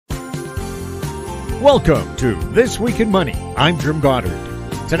Welcome to This Week in Money. I'm Jim Goddard.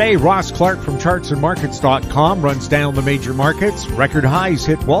 Today, Ross Clark from chartsandmarkets.com runs down the major markets. Record highs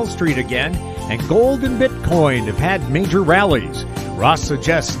hit Wall Street again, and gold and Bitcoin have had major rallies. Ross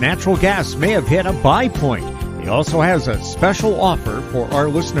suggests natural gas may have hit a buy point. He also has a special offer for our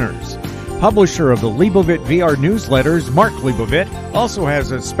listeners. Publisher of the Leibovit VR newsletters, Mark Leibovit, also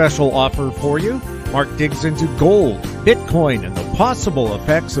has a special offer for you. Mark digs into gold, Bitcoin, and the possible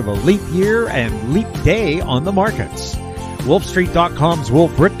effects of a leap year and leap day on the markets. WolfStreet.com's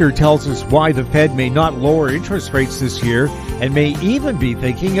Wolf Richter tells us why the Fed may not lower interest rates this year and may even be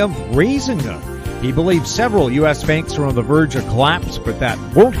thinking of raising them. He believes several U.S. banks are on the verge of collapse, but that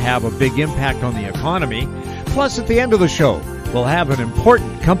won't have a big impact on the economy. Plus, at the end of the show, we'll have an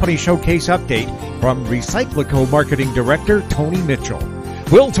important company showcase update from RecycLiCo Marketing Director Tony Mitchell.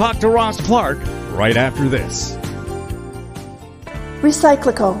 We'll talk to Ross Clark right after this.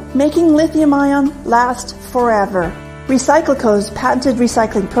 RecycLiCo, making lithium-ion last forever. RecycLiCo's patented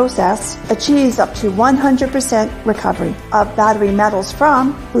recycling process achieves up to 100% recovery of battery metals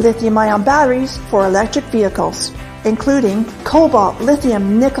from lithium-ion batteries for electric vehicles, including cobalt,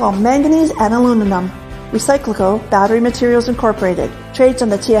 lithium, nickel, manganese, and aluminum. RecycLiCo Battery Materials Inc. trades on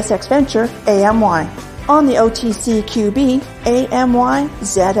the TSX venture AMY, on the OTCQB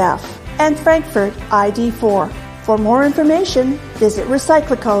AMYZF, and Frankfurt ID4. For more information, visit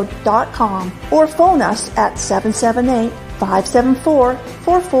RecycLiCo.com or phone us at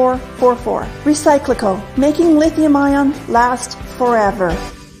 778-574-4444. RecycLiCo, making lithium-ion last forever.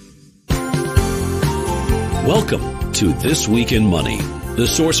 Welcome to This Week in Money, the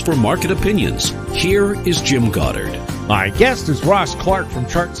source for market opinions. Here is Jim Goddard. My guest is Ross Clark from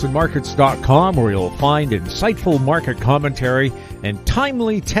chartsandmarkets.com, where you'll find insightful market commentary and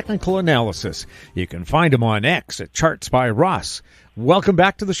timely technical analysis. You can find him on X at Charts by Ross. Welcome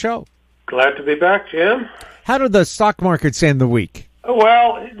back to the show. Glad to be back, Jim. How did the stock markets end the week?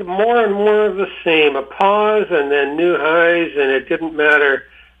 Well, more and more of the same. A pause and then new highs, and it didn't matter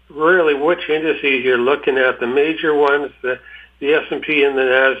really which indices you're looking at. The major ones, the S&P and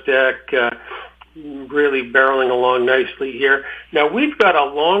the NASDAQ, really barreling along nicely here. Now, we've got a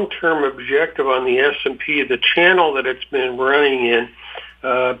long-term objective on the S&P. The channel that it's been running in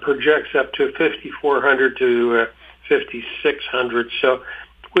projects up to 5,400 to 5,600. So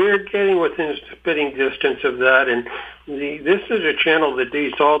we're getting within spitting distance of that. And this is a channel that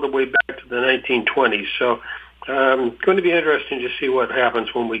dates all the way back to the 1920s. So going to be interesting to see what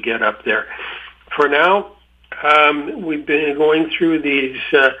happens when we get up there. For now, we've been going through these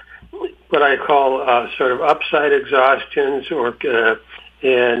what I call sort of upside exhaustions,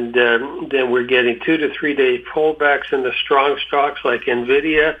 and then we're getting 2 to 3 day pullbacks in the strong stocks like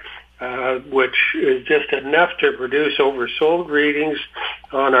NVIDIA, which is just enough to produce oversold readings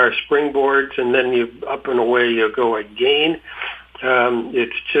on our springboards, and then you up and away you go again.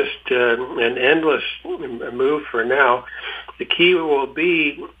 It's just an endless move for now. The key will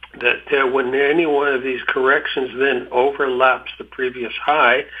be that when any one of these corrections then overlaps the previous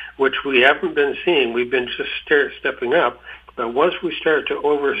high, which we haven't been seeing, we've been just stepping up, but once we start to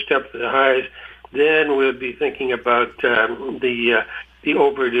overstep the highs, then we'll be thinking about the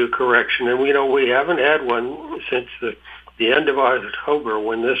overdue correction. And we know we haven't had one since the end of October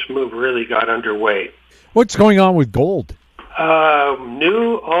when this move really got underway. What's going on with gold?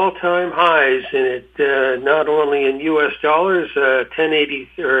 New all-time highs in it, not only in U.S. dollars, 1080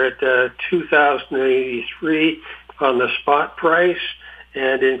 or at 2,083 on the spot price,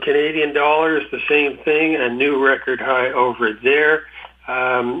 and in Canadian dollars, the same thing, a new record high over there.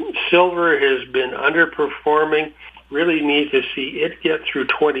 Silver has been underperforming. Really need to see it get through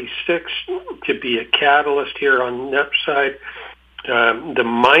 26 to be a catalyst here on the upside. The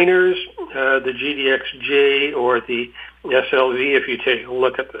miners, the GDXJ or the SLV, if you take a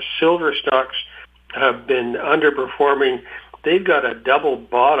look at the silver stocks, have been underperforming. They've got a double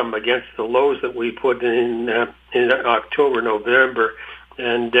bottom against the lows that we put in October, November,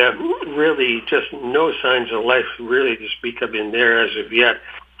 and really just no signs of life really to speak of in there as of yet.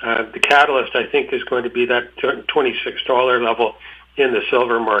 The catalyst, I think, is going to be that $26 level in the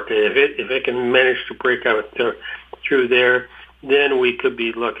silver market. If it can manage to break out through there, then we could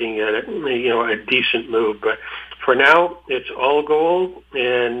be looking at it, a decent move. But for now, it's all gold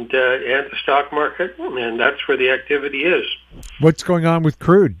and the stock market, and that's where the activity is. What's going on with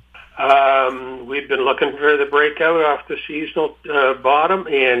crude? We've been looking for the breakout off the seasonal bottom,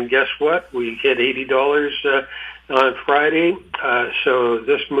 and guess what? We hit $80 on Friday. So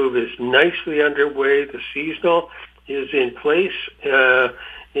this move is nicely underway. The seasonal is in place.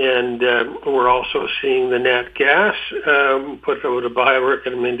 And we're also seeing the nat gas put out a buy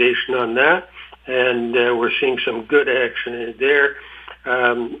recommendation on that. and we're seeing some good action in there.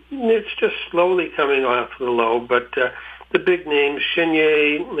 It's just slowly coming off the low, but the big names,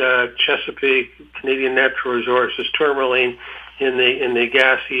 Chenier, Chesapeake, Canadian Natural Resources, Tourmaline in the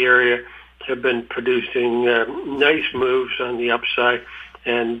gassy area have been producing nice moves on the upside,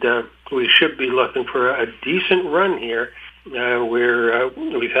 and we should be looking for a decent run here where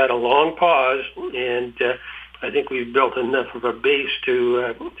we've had a long pause, and I think we've built enough of a base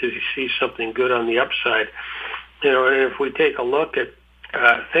to see something good on the upside. And if we take a look at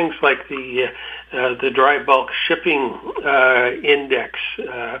things like the dry bulk shipping index,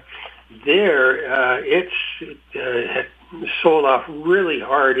 it's had sold off really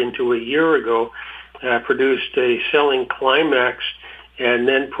hard into a year ago, produced a selling climax, and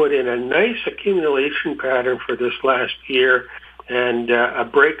then put in a nice accumulation pattern for this last year, and a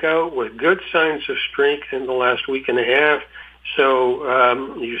breakout with good signs of strength in the last week and a half. So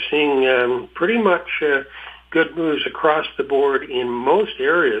you're seeing pretty much good moves across the board in most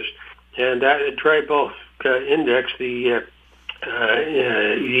areas, and that dry bulk index, the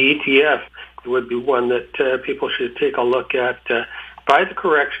ETF, would be one that people should take a look at. Buy the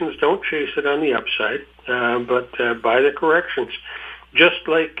corrections, don't chase it on the upside, but buy the corrections. Just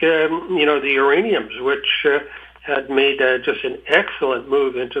like the uraniums, which had made just an excellent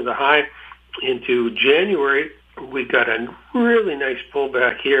move into the high into January. We got a really nice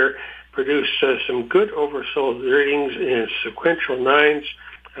pullback here, produced some good oversold readings in sequential nines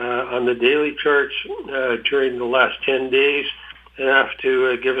on the daily charts during the last 10 days, enough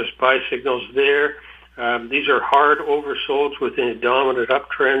to give us buy signals there. These are hard oversolds within dominant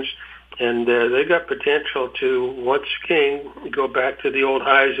uptrends, and they got potential to once again go back to the old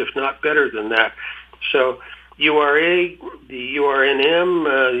highs, if not better than that. So URA, the URNM,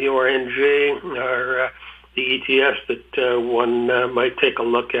 the URNJ are the ETFs that one might take a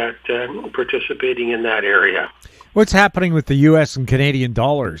look at participating in that area. What's happening with the U.S. and Canadian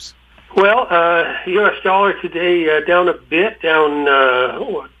dollars? Well, U.S. dollar today down a bit, down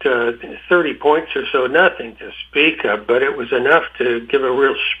 30 points or so, nothing to speak of, but it was enough to give a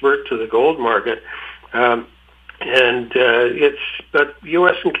real spurt to the gold market. But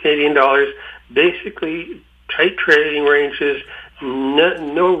U.S. and Canadian dollars, basically tight trading ranges,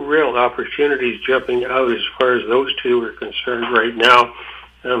 no real opportunities jumping out as far as those two are concerned right now.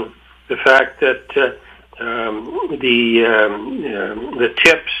 The fact that the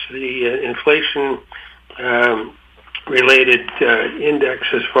TIPS, the inflation related index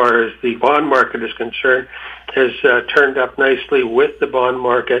as far as the bond market is concerned, has turned up nicely with the bond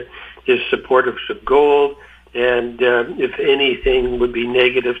market, is supportive of gold, and if anything would be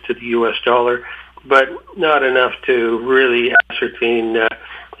negative to the U.S. dollar, but not enough to really ascertain a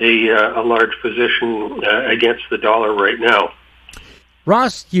large position against the dollar right now.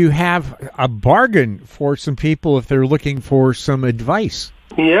 Ross, you have a bargain for some people if they're looking for some advice.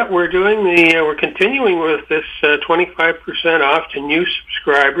 Yeah, we're continuing with this 25% off to new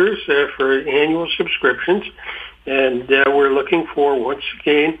subscribers for annual subscriptions, and we're looking for, once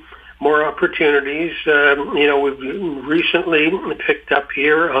again, more opportunities. We've recently picked up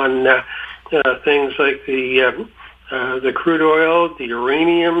here on things like the crude oil, the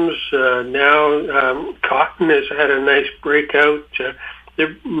uraniums, now cotton has had a nice breakout. There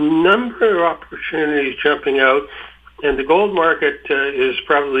are a number of opportunities jumping out, and the gold market is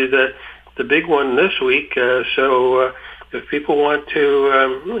probably the big one this week. So if people want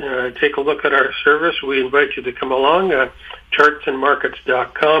to take a look at our service, we invite you to come along.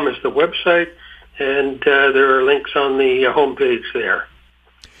 Chartsandmarkets.com is the website, and there are links on the homepage there.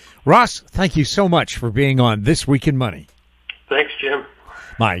 Ross, thank you so much for being on This Week in Money. Thanks, Jim.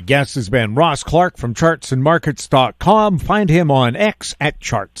 My guest has been Ross Clark from chartsandmarkets.com. Find him on X at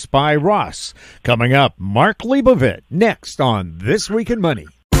Charts by Ross. Coming up, Mark Leibovit, next on This Week in Money.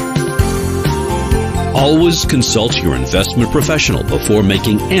 Always consult your investment professional before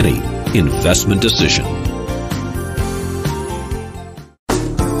making any investment decision.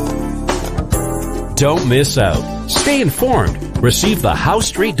 Don't miss out. Stay informed. Receive the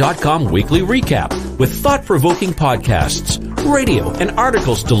HowStreet.com weekly recap with thought-provoking podcasts, radio, and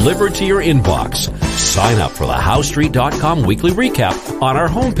articles delivered to your inbox. Sign up for the HowStreet.com weekly recap on our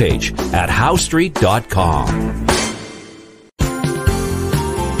homepage at HowStreet.com.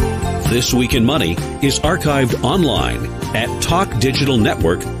 This Week in Money is archived online at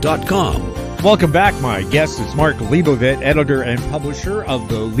TalkDigitalNetwork.com. Welcome back. My guest is Mark Leibovit, editor and publisher of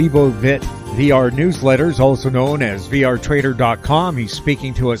the Leibovit VR newsletters, also known as VRTrader.com. He's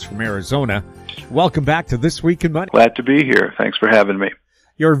speaking to us from Arizona. Welcome back to This Week in Money. Glad to be here. Thanks for having me.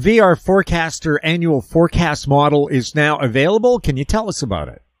 Your VR Forecaster annual forecast model is now available. Can you tell us about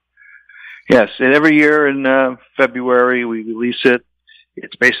it? Yes, and every year in February we release it.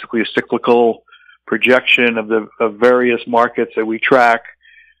 It's basically a cyclical projection of various markets that we track,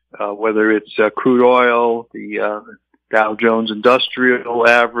 whether it's crude oil, the Dow Jones Industrial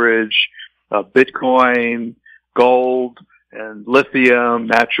Average, Bitcoin, gold, and lithium,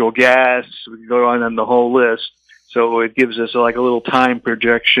 natural gas. We can go on the whole list. So it gives us like a little time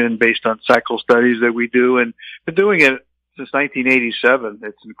projection based on cycle studies that we do, and been doing it since 1987.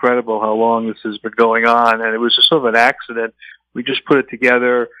 It's incredible how long this has been going on, and it was just sort of an accident. We just put it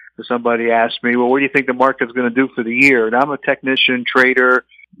together. Somebody asked me, well, what do you think the market's going to do for the year? And I'm a technician, trader,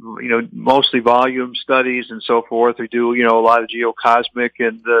 mostly volume studies and so forth. We do, a lot of geocosmic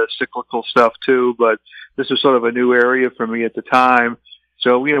and cyclical stuff too, but this was sort of a new area for me at the time.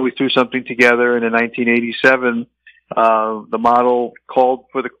 So, we threw something together, and in 1987, the model called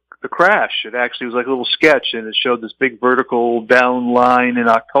for the crash. It actually was like a little sketch, and it showed this big vertical down line in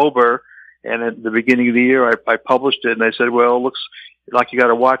October. And at the beginning of the year, I published it, and I said, well, it looks like you got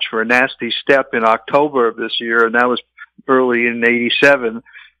to watch for a nasty step in October of this year, and that was early in 87.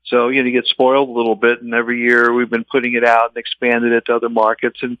 So, you get spoiled a little bit, and every year we've been putting it out and expanded it to other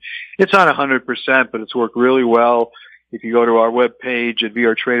markets. And it's not 100%, but it's worked really well. If you go to our webpage at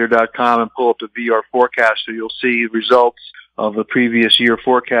vrtrader.com and pull up the VR forecaster, you'll see results of the previous year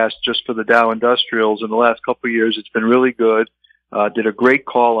forecast just for the Dow Industrials. In the last couple of years, it's been really good. Did a great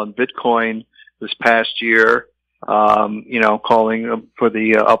call on Bitcoin this past year, calling for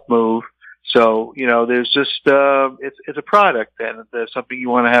the up move. So, there's just, it's a product, and there's something you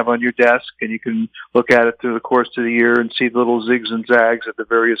want to have on your desk, and you can look at it through the course of the year and see the little zigs and zags that the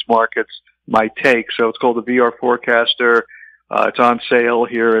various markets might take. So it's called the VR Forecaster. It's on sale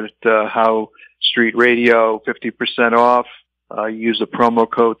here at How Street Radio, 50% off. Use the promo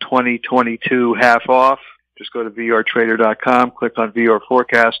code 2022 half off. Just go to vrtrader.com, click on VR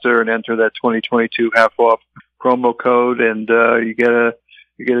Forecaster, and enter that 2022 half off promo code, and you get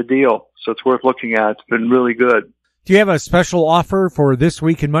a deal. So it's worth looking at. It's been really good. Do you have a special offer for This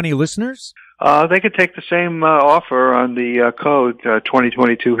Week in Money listeners? They could take the same offer on the code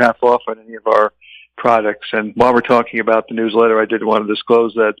 2022 half off on any of our products. And while we're talking about the newsletter, I did want to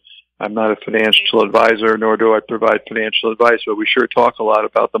disclose that I'm not a financial advisor, nor do I provide financial advice, but we sure talk a lot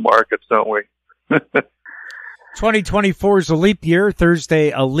about the markets, don't we? 2024 is a leap year. Thursday,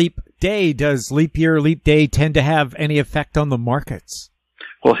 a leap day. Does leap year, leap day tend to have any effect on the markets?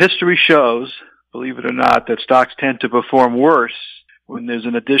 Well, history shows, believe it or not, that stocks tend to perform worse when there's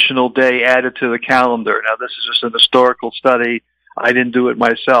an additional day added to the calendar. Now, this is just an historical study. I didn't do it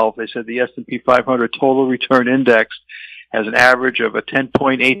myself. They said the S&P 500 Total Return Index has an average of a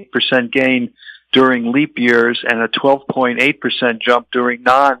 10.8% gain during leap years and a 12.8% jump during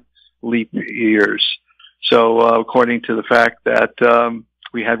non-leap years. So, according to the fact that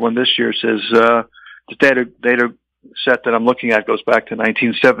we had one this year, says the data set that I'm looking at goes back to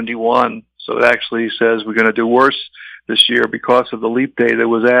 1971. So it actually says we're going to do worse this year because of the leap day that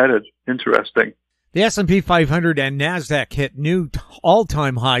was added. Interesting. The S&P 500 and NASDAQ hit new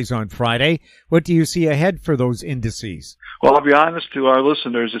all-time highs on Friday. What do you see ahead for those indices? Well, I'll be honest to our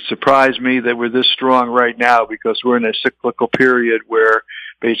listeners, it surprised me that we're this strong right now because we're in a cyclical period where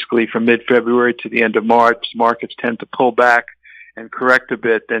basically from mid-February to the end of March, markets tend to pull back and correct a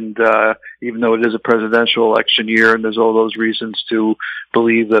bit. And even though it is a presidential election year and there's all those reasons to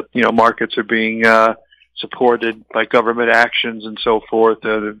believe that, markets are being supported by government actions and so forth,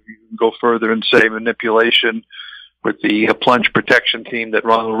 you can go further and say manipulation with the plunge protection team that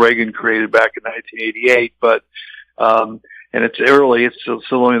Ronald Reagan created back in 1988. But and it's early. It's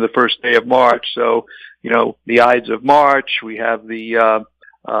still only the first day of March. So, the Ides of March, we have the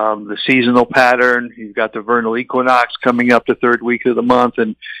seasonal pattern. You've got the vernal equinox coming up the third week of the month.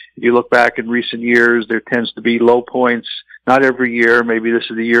 And if you look back in recent years, there tends to be low points, not every year. Maybe this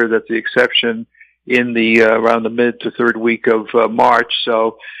is the year that's the exception in the, around the mid to third week of March.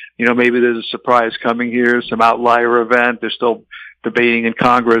 So, maybe there's a surprise coming here, some outlier event. They're still debating in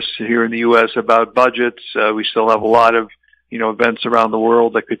Congress here in the U.S. about budgets. We still have a lot of, events around the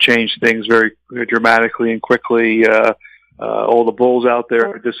world that could change things very dramatically and quickly. All the bulls out there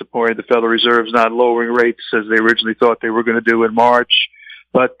are disappointed the Federal Reserve's not lowering rates as they originally thought they were going to do in March.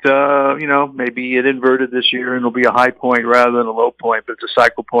 But, maybe it inverted this year and it'll be a high point rather than a low point, but it's a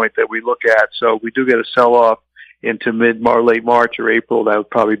cycle point that we look at. So we do get a sell-off into late March or April. That would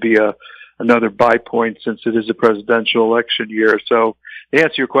probably be another buy point since it is a presidential election year. So to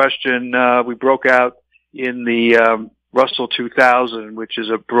answer your question, we broke out in the Russell 2000, which is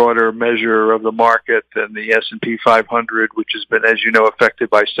a broader measure of the market than the S&P 500, which has been, as you know, affected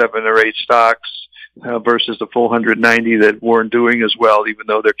by 7 or 8 stocks. versus the full 190 that weren't doing as well, even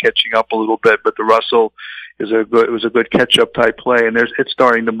though they're catching up a little bit. But the Russell was a good catch-up type play, and it's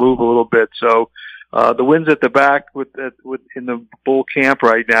starting to move a little bit. So the wind's at the back in the bull camp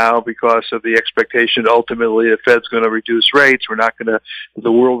right now because of the expectation ultimately the Fed's going to reduce rates. We're not going to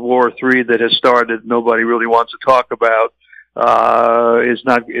the World War III that has started. Nobody really wants to talk about. Is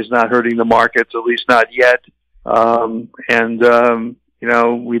not hurting the markets, at least not yet.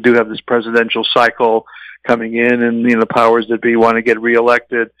 We do have this presidential cycle coming in, and the powers that be want to get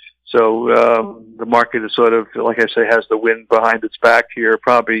reelected. So the market is sort of, like I say, has the wind behind its back here,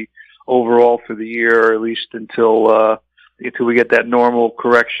 probably overall for the year, or at least until we get that normal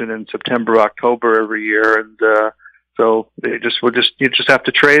correction in September, October every year. And so you just have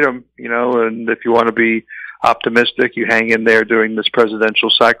to trade them, and if you want to be optimistic, you hang in there during this presidential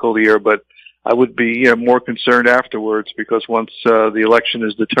cycle year. But I would be more concerned afterwards, because once the election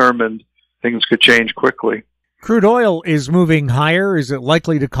is determined, things could change quickly. Crude oil is moving higher. Is it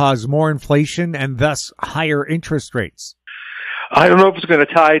likely to cause more inflation and thus higher interest rates? I don't know if it's going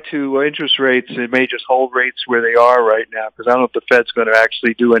to tie to interest rates. It may just hold rates where they are right now, because I don't know if the Fed's going to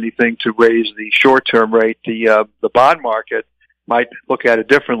actually do anything to raise the short-term rate. The bond market might look at it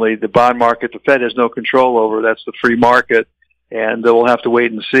differently. The bond market, the Fed has no control over. That's the free market, and we'll have to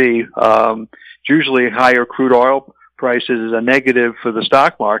wait and see. Usually higher crude oil prices is a negative for the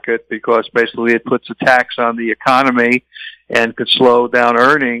stock market, because basically it puts a tax on the economy and could slow down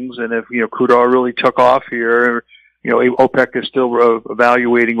earnings. And if crude oil really took off here, OPEC is still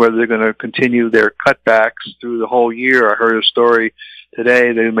evaluating whether they're going to continue their cutbacks through the whole year. I heard a story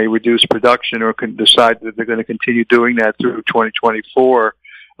today they may reduce production or can decide that they're going to continue doing that through 2024.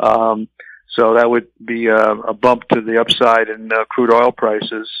 So that would be a bump to the upside in crude oil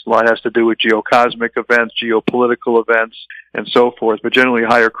prices. A lot has to do with geocosmic events, geopolitical events, and so forth. But generally,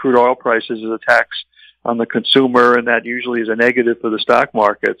 higher crude oil prices is a tax on the consumer, and that usually is a negative for the stock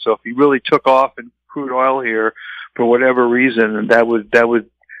market. So if you really took off in crude oil here for whatever reason, that would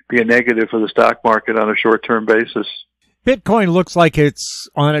be a negative for the stock market on a short-term basis. Bitcoin looks like it's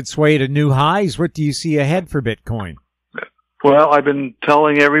on its way to new highs. What do you see ahead for Bitcoin? Well, I've been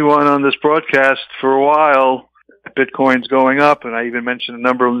telling everyone on this broadcast for a while, Bitcoin's going up, and I even mentioned a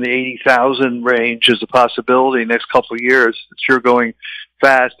number in the 80,000 range as a possibility next couple of years. It's sure going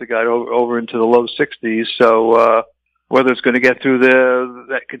fast. It got over into the low 60s. So whether it's going to get through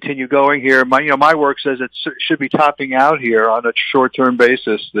that continue going here, my work says it should be topping out here on a short-term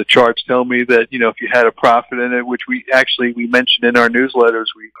basis. The charts tell me that if you had a profit in it, which we mentioned in our newsletters,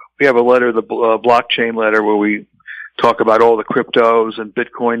 we have a letter, the blockchain letter, where we talk about all the cryptos, and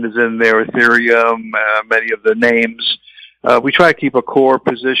Bitcoin is in there, Ethereum, many of the names. We try to keep a core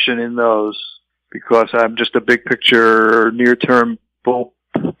position in those, because I'm just a big picture, near-term bull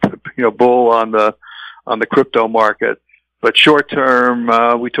on the crypto market. But short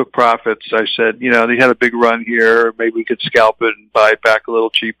term, we took profits. I said, they had a big run here. Maybe we could scalp it and buy it back a little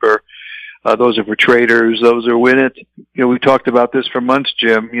cheaper. Those are for traders. Those are win it. We talked about this for months,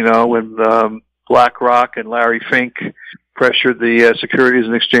 Jim, when BlackRock and Larry Fink pressured the Securities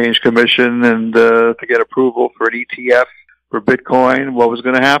and Exchange Commission and to get approval for an ETF for Bitcoin. What was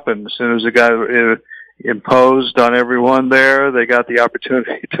going to happen? As soon as it got imposed on everyone there, they got the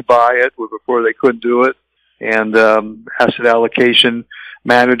opportunity to buy it before they couldn't do it. And asset allocation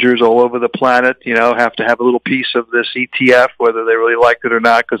managers all over the planet, have to have a little piece of this ETF, whether they really like it or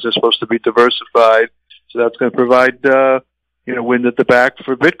not, because they're supposed to be diversified. So that's going to provide, wind at the back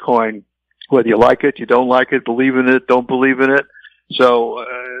for Bitcoin. Whether you like it, you don't like it, believe in it, don't believe in it. So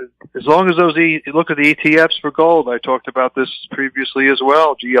as long as look at the ETFs for gold, I talked about this previously as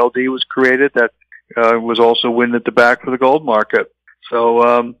well. GLD was created. That was also wind at the back for the gold market.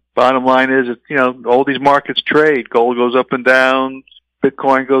 So bottom line is, all these markets trade. Gold goes up and down,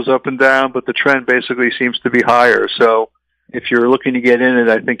 Bitcoin goes up and down, but the trend basically seems to be higher. So if you're looking to get in it,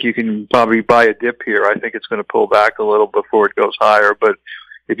 I think you can probably buy a dip here. I think it's going to pull back a little before it goes higher, but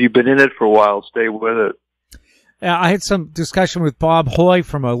if you've been in it for a while, stay with it. I had some discussion with Bob Hoy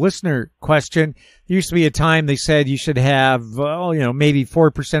from a listener question. There used to be a time they said you should have, maybe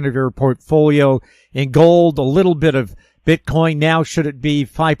 4% of your portfolio in gold, a little bit of Bitcoin. Now, should it be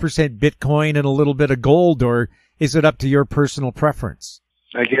 5% Bitcoin and a little bit of gold, or is it up to your personal preference?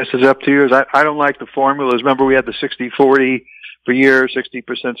 I guess it's up to yours. I don't like the formulas. Remember, we had the 60-40 for years,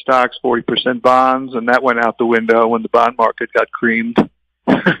 60% stocks, 40% bonds, and that went out the window when the bond market got creamed.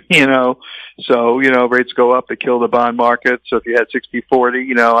 Rates go up, they kill the bond market. So if you had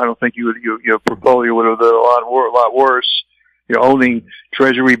 60-40, I don't think your portfolio would have done a lot worse. Owning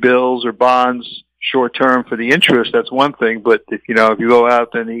treasury bills or bonds short term for the interest, that's one thing. But if you go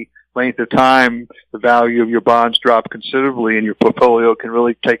out any length of time, the value of your bonds drop considerably and your portfolio can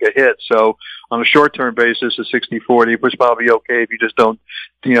really take a hit. So on a short-term basis, a 60-40 was probably okay if you just don't,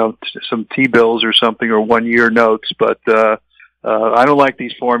 some T-bills or something or 1-year notes. But I don't like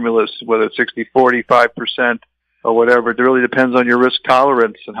these formulas, whether it's 60-40, 5% or whatever. It really depends on your risk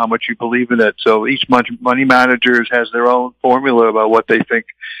tolerance and how much you believe in it. So each money manager has their own formula about what they think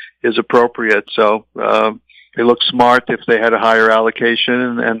is appropriate. So they look smart if they had a higher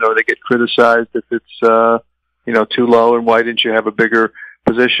allocation, or they get criticized if it's too low. And why didn't you have a bigger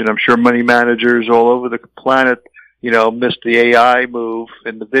position? I'm sure money managers all over the planet missed the AI move,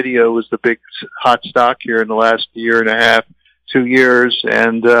 and the video was the big hot stock here in the last year and a half, 2 years,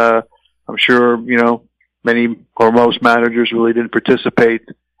 and I'm sure many or most managers really didn't participate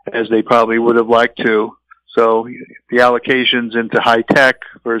as they probably would have liked to. So the allocations into high tech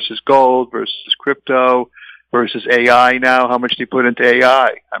versus gold versus crypto versus AI now, how much do you put into AI?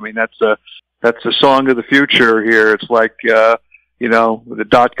 I mean, that's the song of the future here. It's like, the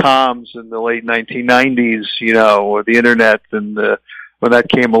dot-coms in the late 1990s, or the internet, and when that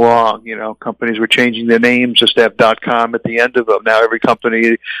came along, companies were changing their names just to have .com at the end of them. Now every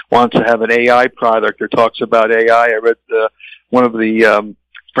company wants to have an AI product or talks about AI. I read one of the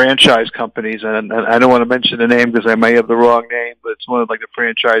franchise companies, and I don't want to mention the name because I may have the wrong name, but it's one of like the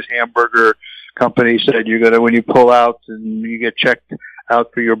franchise hamburger companies said when you pull out and you get checked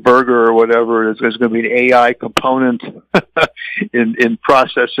out for your burger or whatever, there's going to be an AI component in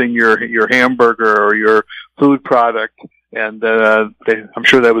processing your hamburger or your food product. And I'm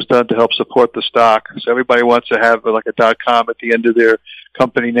sure that was done to help support the stock. So everybody wants to have like a .com at the end of their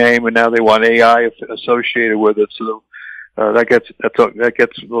company name, and now they want AI associated with it. So that gets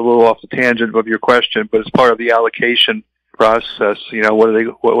a little off the tangent of your question, but it's part of the allocation process. What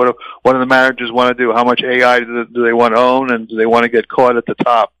do the managers want to do? How much AI do they want to own, and do they want to get caught at the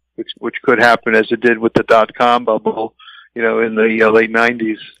top, which could happen as it did with the .com bubble, in the late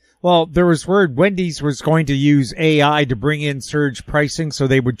 90s. Well, there was word Wendy's was going to use AI to bring in surge pricing, so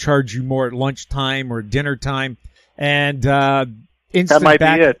they would charge you more at lunchtime or dinner time. And that might be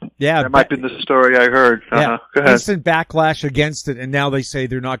it. Yeah, that might be the story I heard. Yeah, go ahead. Instant backlash against it, and now they say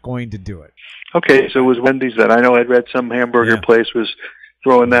they're not going to do it. Okay, so it was Wendy's then. I know I'd read some hamburger place was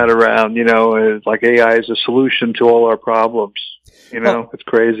throwing that around, like AI is a solution to all our problems. It's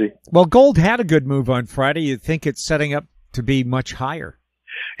crazy. Well, gold had a good move on Friday. You'd think it's setting up to be much higher.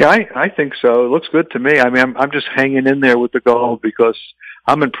 Yeah, I think so. It looks good to me. I mean, I'm just hanging in there with the gold because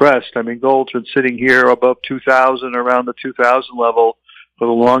I'm impressed. I mean, gold's been sitting here above 2,000, around the 2,000 level for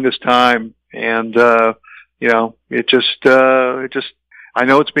the longest time. And, it just, I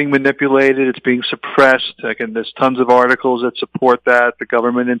know it's being manipulated. It's being suppressed. Again, there's tons of articles that support that. The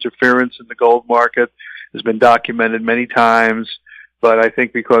government interference in the gold market has been documented many times. But I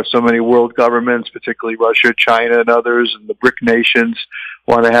think because so many world governments, particularly Russia, China, and others, and the BRIC nations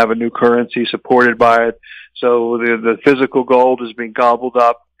want to have a new currency supported by it. So the physical gold is being gobbled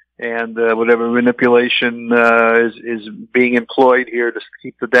up, and whatever manipulation is being employed here to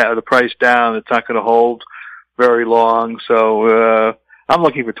keep the price down, it's not going to hold very long. So I'm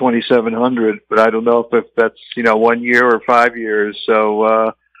looking for 2,700, but I don't know if that's 1 year or 5 years.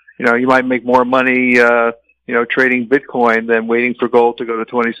 So you might make more money trading Bitcoin than waiting for gold to go to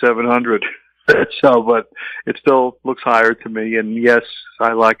 2,700. So, but it still looks higher to me. And yes,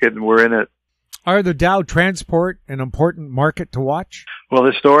 I like it, and we're in it. Are the Dow Transport an important market to watch? Well,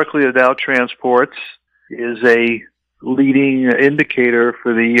 historically, the Dow Transports is a leading indicator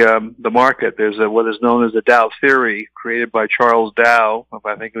for the market. There's what is known as the Dow theory, created by Charles Dow.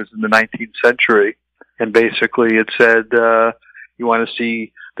 I think it was in the 19th century, and basically it said you want to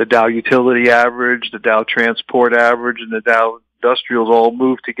see the Dow Utility Average, the Dow Transport Average, and the Dow Industrials all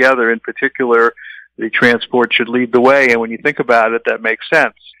move together. In particular, the transport should lead the way. And when you think about it, that makes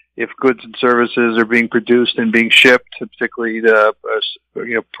sense. If goods and services are being produced and being shipped, particularly the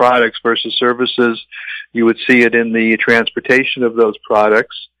products versus services, you would see it in the transportation of those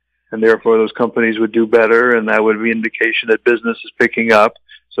products, and therefore those companies would do better, and that would be an indication that business is picking up.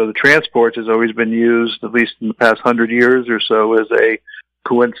 So the transport has always been used, at least in the past 100 years or so, as a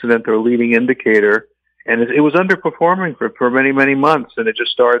coincident or leading indicator. And it was underperforming for many, many months, and it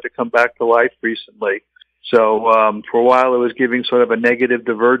just started to come back to life recently. So for a while it was giving sort of a negative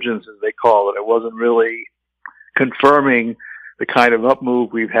divergence, as they call it. It wasn't really confirming the kind of up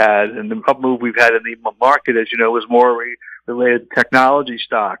move we've had. And the up move we've had in the market, as you know, was more related to technology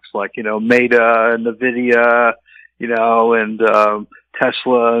stocks like, Meta and NVIDIA, and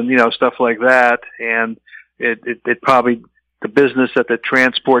Tesla and, stuff like that. And it probably the business that the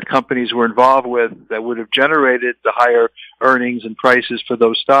transport companies were involved with that would have generated the higher earnings and prices for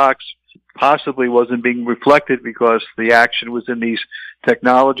those stocks possibly wasn't being reflected because the action was in these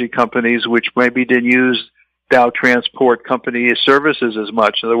technology companies, which maybe didn't use Dow Transport Company services as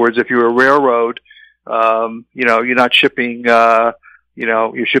much. In other words, if you're a railroad, you're not shipping, you're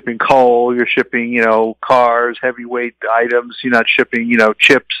shipping coal, you're shipping, cars, heavyweight items, you're not shipping,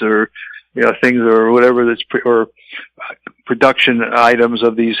 chips or, things or whatever that's, or production items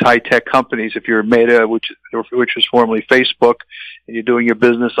of these high-tech companies. If you're Meta, which was formerly Facebook, and you're doing your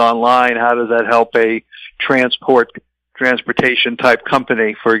business online, how does that help a transportation type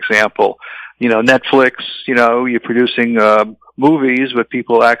company, for example? Netflix, you're producing movies, but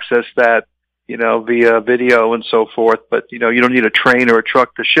people access that, via video and so forth, but, you don't need a train or a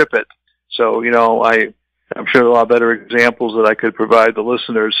truck to ship it. So, I'm sure there are a lot better examples that I could provide the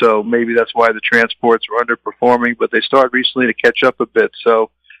listeners. So maybe that's why the transports were underperforming, but they started recently to catch up a bit.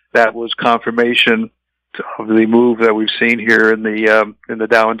 So that was confirmation of the move that we've seen here in the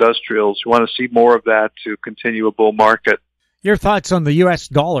Dow Industrials. You want to see more of that to continue a bull market. Your thoughts on the U.S.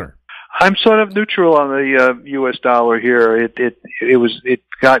 dollar? I'm sort of neutral on the U.S. dollar here. It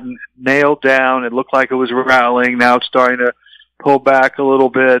got nailed down. It looked like it was rallying. Now it's starting to pull back a little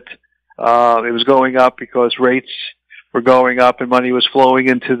bit. It was going up because rates were going up and money was flowing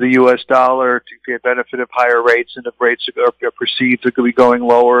into the U.S. dollar to get benefit of higher rates. And if rates are perceived to be going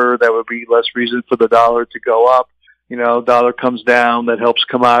lower, that would be less reason for the dollar to go up. Dollar comes down, that helps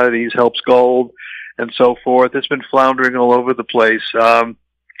commodities, helps gold, and so forth. It's been floundering all over the place.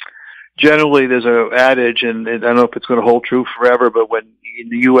 Generally, there's an adage, and I don't know if it's going to hold true forever, but when in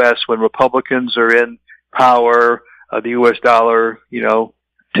the U.S., when Republicans are in power, the U.S. dollar,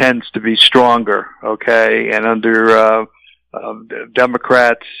 tends to be stronger, okay? And under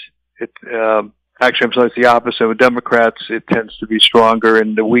Democrats, actually, I'm sorry, it's the opposite. With Democrats, it tends to be stronger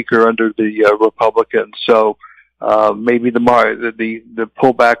and weaker under the Republicans. So maybe the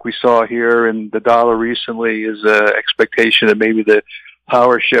pullback we saw here in the dollar recently is an expectation that maybe the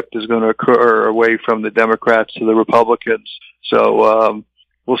power shift is going to occur away from the Democrats to the Republicans. So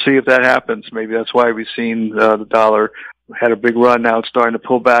we'll see if that happens. Maybe that's why we've seen the dollar had a big run. Now it's starting to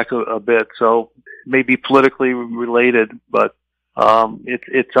pull back a bit. So maybe politically related, but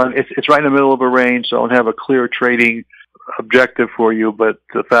it's right in the middle of a range. So I don't have a clear trading objective for you. But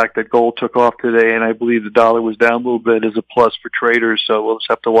the fact that gold took off today, and I believe the dollar was down a little bit, is a plus for traders. So we'll just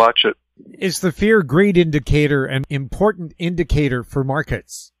have to watch it. Is the fear-greed indicator an important indicator for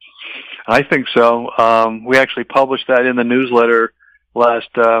markets? I think so. We actually published that in the newsletter last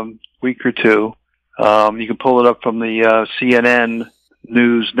week or two. You can pull it up from the CNN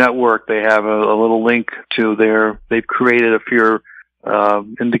News Network. They have a little link to they've created a fear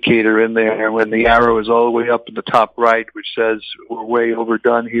indicator in there. And when the arrow is all the way up in the top right, which says we're way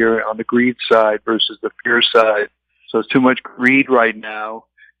overdone here on the greed side versus the fear side. So it's too much greed right now.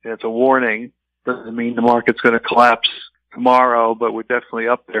 And it's a warning. Doesn't mean the market's going to collapse tomorrow, but we're definitely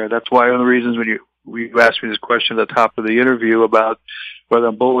up there. That's why one of the reasons when you asked me this question at the top of the interview about whether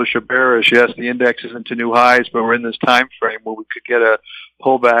I'm bullish or bearish. Yes, the index is into new highs, but we're in this time frame where we could get a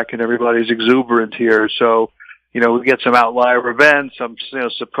pullback and everybody's exuberant here. So, we get some outlier events, some,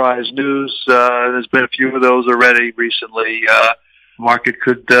 surprise news. There's been a few of those already recently. Market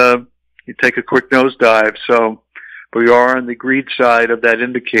could, take a quick nosedive. So, we are on the greed side of that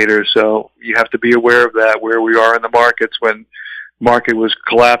indicator. So you have to be aware of that, where we are in the markets when market was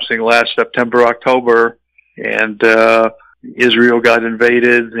collapsing last September, October, and, Israel got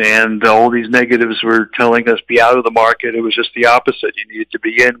invaded, and all these negatives were telling us be out of the market. It was just the opposite. You needed to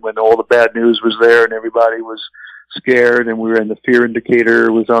be in when all the bad news was there and everybody was scared, and we were in the fear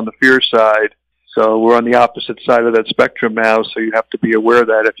indicator was on the fear side. So we're on the opposite side of that spectrum now, so you have to be aware of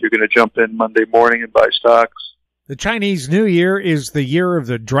that if you're going to jump in Monday morning and buy stocks. The Chinese New Year is the year of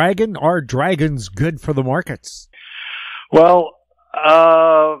the dragon. Are dragons good for the markets? Well,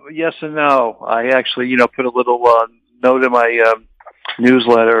 yes and no. I actually, put a little note in my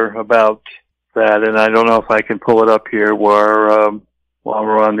newsletter about that, and I don't know if I can pull it up here while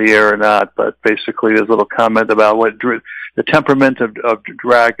we're on the air or not, but basically there's a little comment about what the temperament of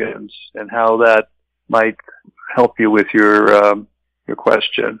dragons and how that might help you with your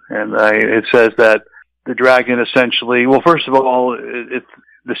question. And it says that the dragon essentially, well, first of all,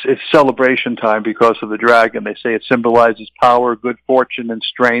 it's celebration time because of the dragon. They say it symbolizes power, good fortune, and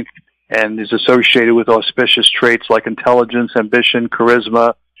strength, and is associated with auspicious traits like intelligence, ambition,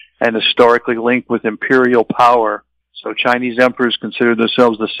 charisma, and historically linked with imperial power. So Chinese emperors consider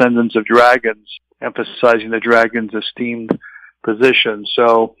themselves descendants of dragons, emphasizing the dragon's esteemed position.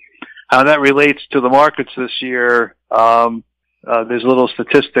 So how that relates to the markets this year, there's a little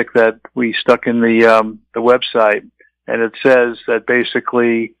statistic that we stuck in the website, and it says that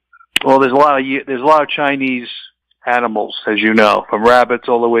basically, well, there's a lot of Chinese animals, as you know, from rabbits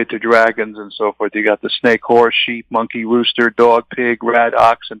all the way to dragons and so forth. You got the snake, horse, sheep, monkey, rooster, dog, pig, rat,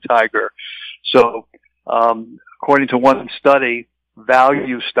 ox, and tiger. So, according to one study,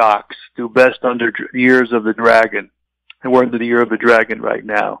 value stocks do best under years of the dragon. And we're into the year of the dragon right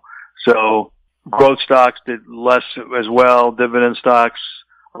now. So, growth stocks did less as well. Dividend stocks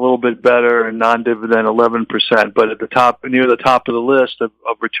a little bit better, and non-dividend 11%. But at the top, near the top of the list of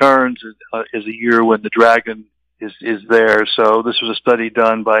returns is a year when the dragon is there. So this was a study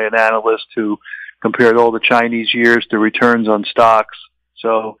done by an analyst who compared all the Chinese years to returns on stocks.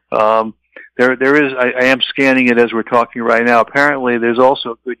 So there is. I am scanning it as we're talking right now. Apparently, there's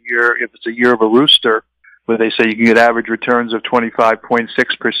also a good year if it's a year of a rooster, where they say you can get average returns of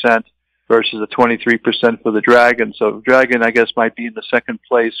 25.6%. Versus a 23% for the dragon. So dragon, I guess, might be in the second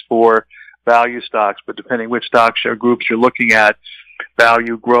place for value stocks, but depending which stocks or groups you're looking at,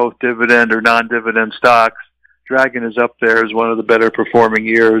 value, growth, dividend, or non-dividend stocks, dragon is up there as one of the better performing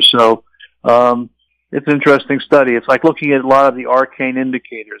years. So it's an interesting study. It's like looking at a lot of the arcane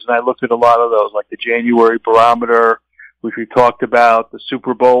indicators, and I looked at a lot of those, like the January barometer, which we talked about, the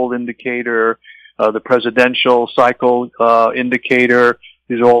Super Bowl indicator, the presidential cycle indicator.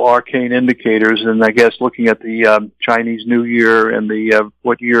 These are all arcane indicators, and I guess looking at the Chinese New Year and the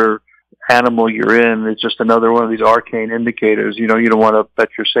what year animal you're in is just another one of these arcane indicators. You know, you don't want to bet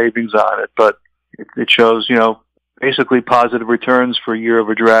your savings on it, but it shows, you know, basically positive returns for a year of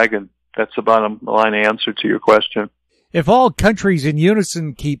a dragon. That's the bottom line answer to your question. If all countries in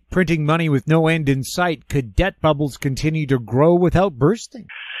unison keep printing money with no end in sight, could debt bubbles continue to grow without bursting?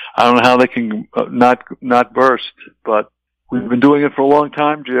 I don't know how they can not burst, but we've been doing it for a long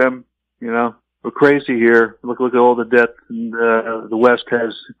time, Jim. You know, we're crazy here. Look at all the debt the West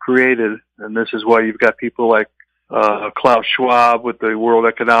has created, and this is why you've got people like Klaus Schwab with the World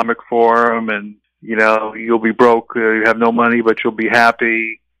Economic Forum, and you know, you'll be broke, you have no money, but you'll be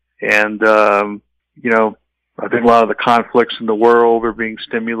happy. And you know, I think a lot of the conflicts in the world are being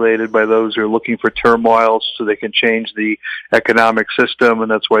stimulated by those who are looking for turmoil so they can change the economic system, and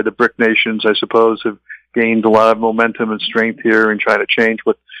that's why the BRIC nations, I suppose, have gained a lot of momentum and strength here in trying to change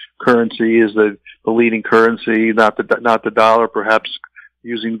what currency is the leading currency, not the dollar, perhaps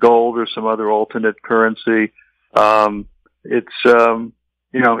using gold or some other alternate currency. You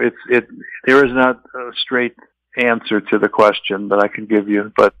know, there is not a straight answer to the question that I can give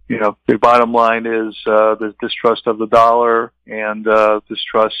you, but you know, the bottom line is there's distrust of the dollar and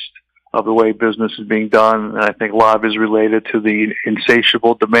distrust of the way business is being done, and I think a lot of it is related to the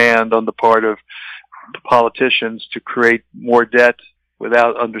insatiable demand on the part of politicians to create more debt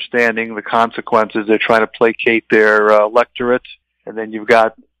without understanding the consequences. They're trying to placate their electorate. And then you've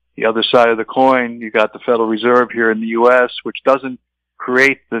got the other side of the coin. You've got the Federal Reserve here in the U.S., which doesn't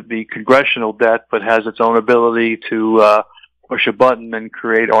create the congressional debt, but has its own ability to push a button and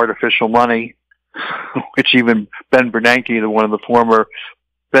create artificial money, which even Ben Bernanke, one of the former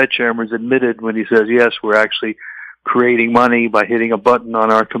Fed chairmen, admitted when he says, yes, we're actually creating money by hitting a button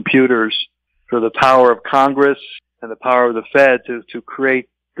on our computers. For the power of Congress and the power of the Fed to create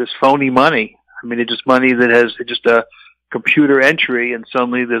this phony money. I mean, it's just money that has just a computer entry, and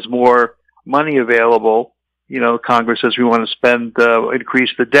suddenly there's more money available. You know, Congress says we want to spend,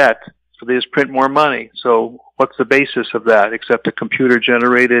 increase the debt, so they just print more money. So what's the basis of that except a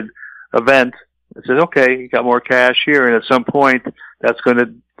computer-generated event that says, okay, you got more cash here, and at some point that's going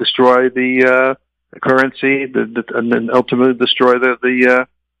to destroy the currency, and then ultimately destroy the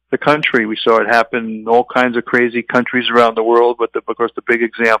country. We saw it happen in all kinds of crazy countries around the world, but of course the big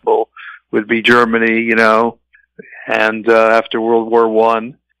example would be Germany, you know, and after World War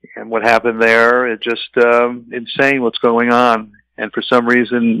I, and what happened there, it's just insane what's going on. And for some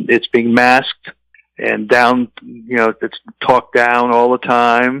reason it's being masked and down, you know, it's talked down all the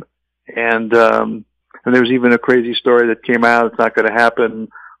time. And there's even a crazy story that came out, it's not going to happen.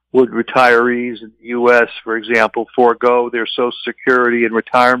 Would retirees in the U.S., for example, forego their Social Security and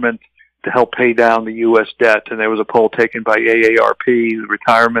retirement to help pay down the U.S. debt? And there was a poll taken by AARP, the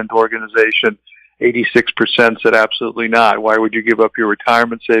retirement organization. 86% said absolutely not. Why would you give up your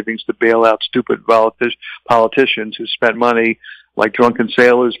retirement savings to bail out stupid politicians who spent money like drunken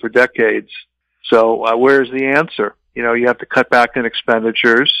sailors for decades? So where's the answer? You know, you have to cut back on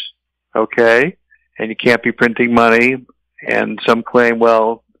expenditures, okay? And you can't be printing money. And some claim,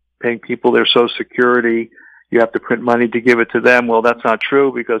 well, paying people their Social Security, you have to print money to give it to them. Well, that's not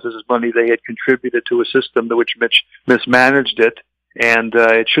true, because this is money they had contributed to a system to which mismanaged it, and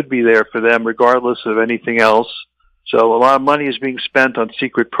it should be there for them regardless of anything else. So a lot of money is being spent on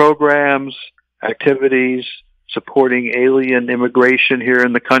secret programs, activities, supporting alien immigration here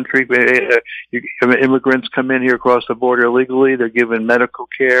in the country. Immigrants come in here across the border illegally. They're given medical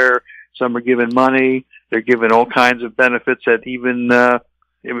care. Some are given money. They're given all kinds of benefits that even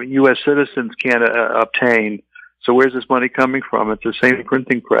U.S. citizens can't obtain. So where's this money coming from? It's the same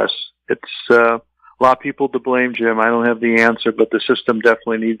printing press. It's a lot of people to blame, Jim. I don't have the answer, but the system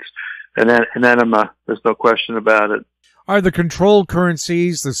definitely needs an enema. There's no question about it. Are the control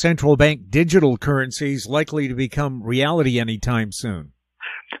currencies, the central bank digital currencies, likely to become reality anytime soon?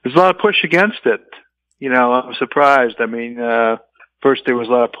 There's a lot of push against it. I'm surprised. I mean, first there was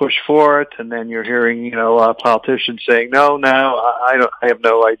a lot of push for it, and then you're hearing, a lot of politicians saying, no, I have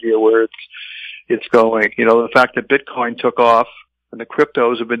no idea where it's going. The fact that Bitcoin took off and the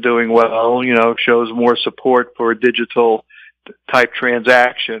cryptos have been doing well, shows more support for a digital type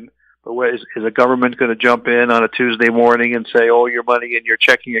transaction. But is a government going to jump in on a Tuesday morning and say, oh, your money in your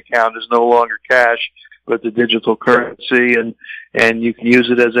checking account is no longer cash, but it's a digital currency, and you can use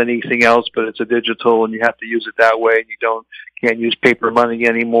it as anything else, but it's a digital, and you have to use it that way, and you can't use paper money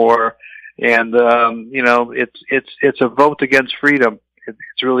anymore. And it's a vote against freedom.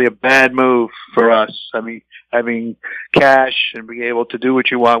 It's really a bad move for us. I mean, having cash and being able to do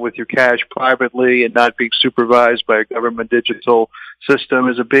what you want with your cash privately and not being supervised by a government digital system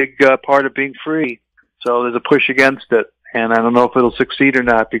is a big part of being free. So there's a push against it. And I don't know if it'll succeed or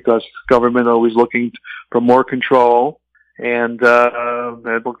not, because government are always looking for more control, and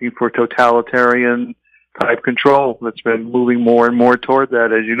they're looking for totalitarian type control. That's been moving more and more toward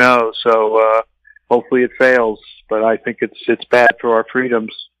that, as you know. So hopefully it fails, but I think it's bad for our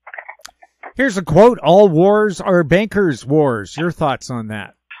freedoms. Here's a quote: all wars are bankers' wars. Your thoughts on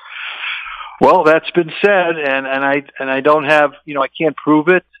that? Well, that's been said, and I don't have, I can't prove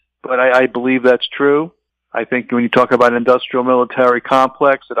it, but I believe that's true. I think when you talk about industrial military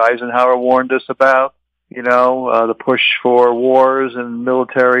complex that Eisenhower warned us about, the push for wars and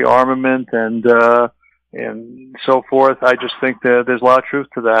military armament and so forth, I just think that there's a lot of truth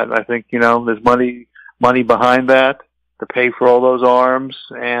to that. I think, there's money behind that to pay for all those arms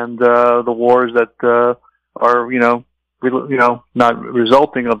and the wars that are, not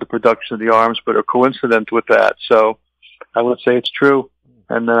resulting of the production of the arms, but are coincident with that. So I would say it's true.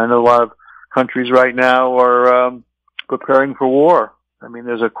 And I know a lot of countries right now are preparing for war. I mean,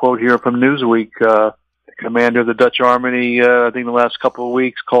 there's a quote here from Newsweek. The commander of the Dutch Army, I think the last couple of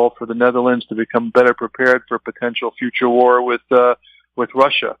weeks, called for the Netherlands to become better prepared for potential future war with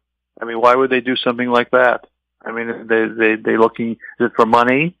Russia. I mean, why would they do something like that? I mean, they looking, is it for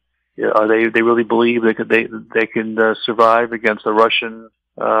money? Are they really believe they can survive against a Russian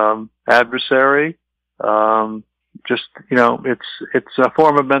adversary? It's a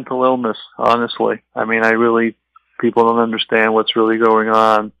form of mental illness, honestly. I mean, people don't understand what's really going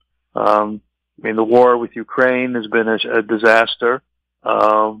on. The war with Ukraine has been a disaster.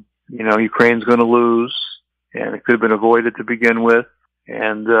 Ukraine's going to lose, and it could have been avoided to begin with.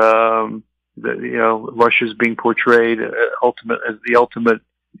 And, Russia's being portrayed as the ultimate,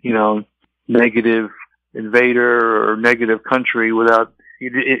 negative invader or negative country without,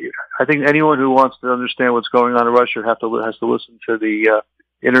 I think anyone who wants to understand what's going on in Russia has to listen to the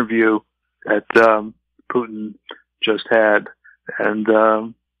interview that Putin just had and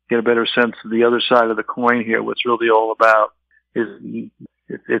get a better sense of the other side of the coin here. What's really all about is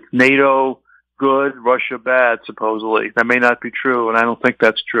it's NATO good, Russia bad, supposedly. That may not be true, and I don't think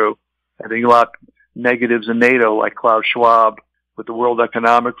that's true. I think a lot of negatives in NATO, like Klaus Schwab with the World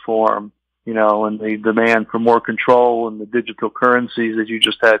Economic Forum, and the demand for more control and the digital currencies that you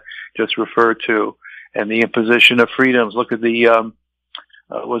just referred to, and the imposition of freedoms. Look at the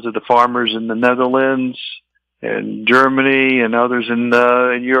farmers in the Netherlands and Germany and others in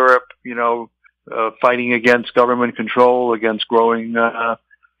Europe, fighting against government control, against growing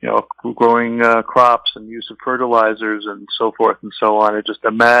crops and use of fertilizers and so forth and so on. It's just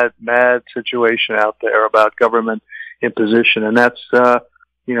a mad situation out there about government imposition, and that's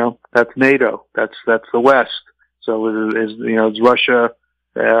NATO. That's the West. So is Russia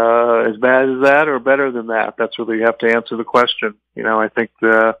as bad as that or better than that? That's where you have to answer the question. I think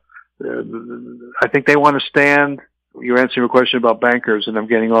they want to stand. You're answering a question about bankers, and I'm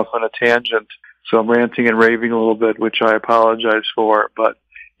getting off on a tangent, so I'm ranting and raving a little bit, which I apologize for. But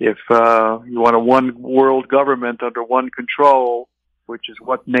if you want a one world government under one control, which is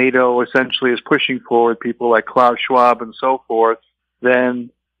what NATO essentially is pushing for with people like Klaus Schwab and so forth, then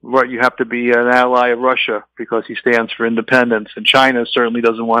you have to be an ally of Russia because he stands for independence. And China certainly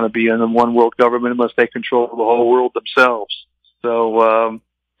doesn't want to be in a one world government unless they control the whole world themselves. So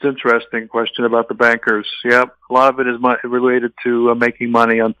It's interesting question about the bankers. Yep, a lot of it is related to making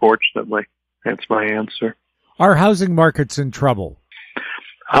money, unfortunately. That's my answer. Are housing markets in trouble?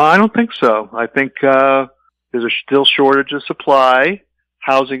 I don't think so. I think there's a still shortage of supply.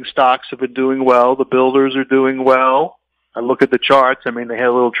 Housing stocks have been doing well. The builders are doing well. I look at the charts. I mean, they had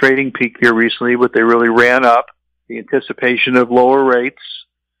a little trading peak here recently, but they really ran up. The anticipation of lower rates,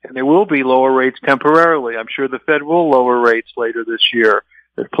 and there will be lower rates temporarily. I'm sure the Fed will lower rates later this year.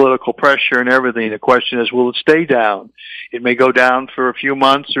 There's political pressure and everything. The question is, will it stay down? It may go down for a few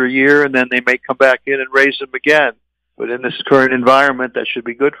months or a year, and then they may come back in and raise them again. But in this current environment, that should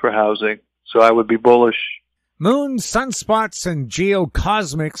be good for housing. So I would be bullish. Moon, sunspots, and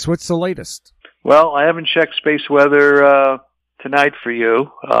geocosmics, what's the latest? Well, I haven't checked space weather tonight for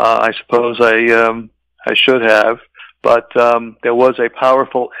you. I suppose I should have. But there was a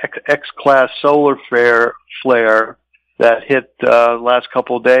powerful X-class solar flare that hit last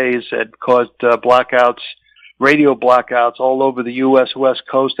couple of days and caused blackouts, radio blackouts all over the U.S. West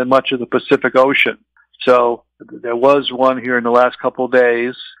Coast and much of the Pacific Ocean. So there was one here in the last couple of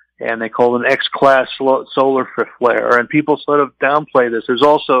days, and they call it an X-class solar flare. And people sort of downplay this. There's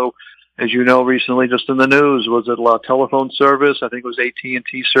also, as you know, recently just in the news, was it a telephone service? I think it was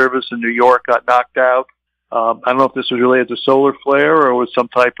AT&T service in New York got knocked out. I don't know if this was related to solar flare or was some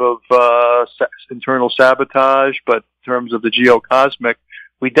type of internal sabotage, but in terms of the geocosmic,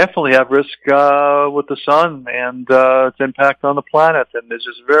 we definitely have risk with the sun and its impact on the planet. And there's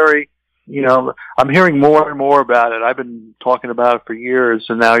this very, I'm hearing more and more about it. I've been talking about it for years,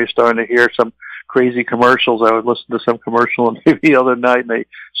 and now you're starting to hear some crazy commercials. I would listen to some commercial on TV the other night, and they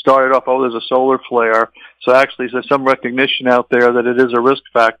started off, there's a solar flare. So actually, there's some recognition out there that it is a risk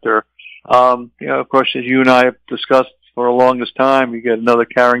factor. Of course, as you and I have discussed for the longest time, you get another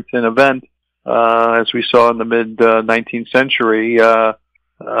Carrington event, as we saw in the mid-19th century,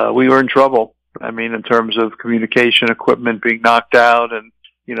 we were in trouble. I mean, in terms of communication equipment being knocked out and,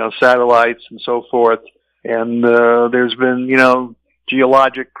 satellites and so forth. And, there's been,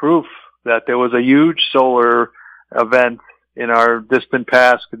 geologic proof that there was a huge solar event in our distant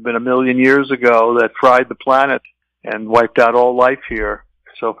past, could have been 1 million years ago, that fried the planet and wiped out all life here.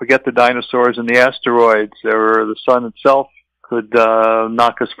 So forget the dinosaurs and the asteroids. The sun itself could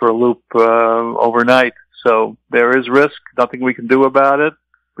knock us for a loop overnight. So there is risk. Nothing we can do about it.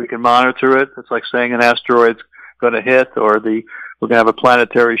 We can monitor it. It's like saying an asteroid's going to hit, or we're going to have a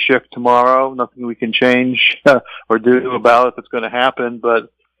planetary shift tomorrow. Nothing we can change or do about it if it's going to happen.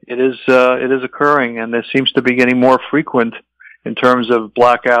 But it is occurring, and it seems to be getting more frequent in terms of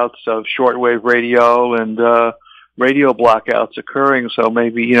blackouts of shortwave radio and radio blackouts occurring. So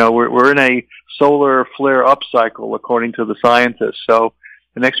maybe, we're in a solar flare upcycle, according to the scientists. So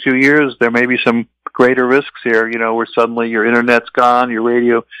the next few years, there may be some greater risks here, where suddenly your internet's gone, your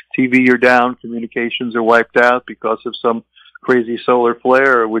radio, TV, you're down, communications are wiped out because of some crazy solar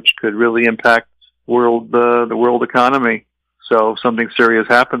flare, which could really impact the world economy. So if something serious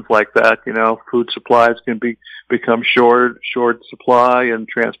happens like that, food supplies can become short supply, and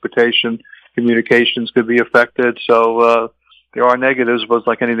transportation, communications could be affected. So there are negatives, but it's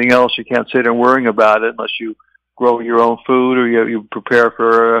like anything else. You can't sit and worrying about it unless you grow your own food, or you prepare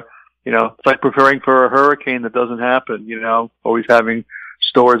for, it's like preparing for a hurricane that doesn't happen, always having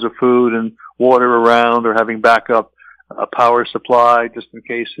stores of food and water around, or having backup power supply just in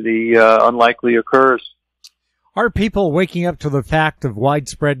case the unlikely occurs. Are people waking up to the fact of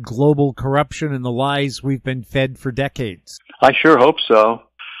widespread global corruption and the lies we've been fed for decades? I sure hope so.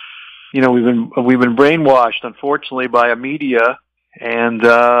 We've been brainwashed, unfortunately, by a media, and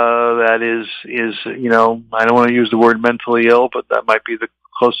that is I don't want to use the word mentally ill, but that might be the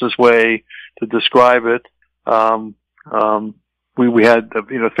closest way to describe it. We had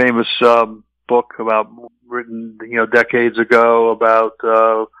a famous book written decades ago about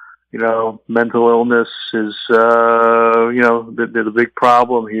mental illness is the big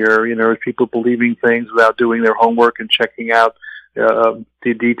problem here. People believing things without doing their homework and checking out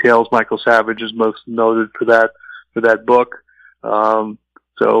the details. Michael Savage is most noted for that book. I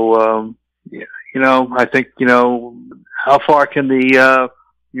think how far can the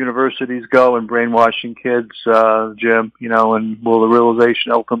universities go in brainwashing kids, Jim? And will the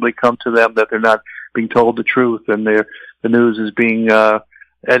realization ultimately come to them that they're not being told the truth, and the news is being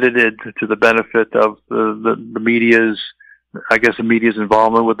edited to the benefit of the media's, I guess, the media's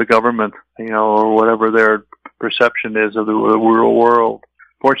involvement with the government, or whatever their perception is of the real world.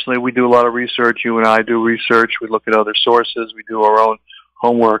 Fortunately, we do a lot of research. You and I do research. We look at other sources. We do our own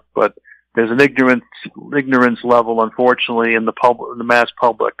homework, but there's an ignorance level, unfortunately, in the mass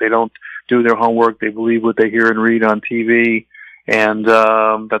public. They don't do their homework. They believe what they hear and read on TV, And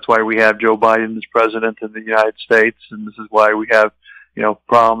that's why we have Joe Biden as president in the United States, and this is why we have,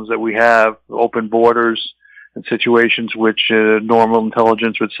 problems that we have, open borders and situations which normal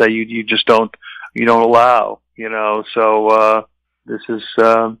intelligence would say you just don't allow, So this is,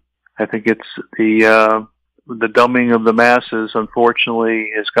 I think it's the dumbing of the masses,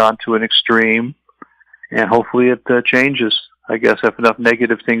 unfortunately, has gone to an extreme, and hopefully it changes. I guess if enough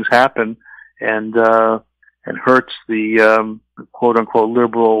negative things happen and hurts the quote unquote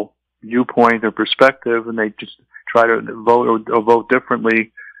liberal viewpoint or perspective, and they just try to vote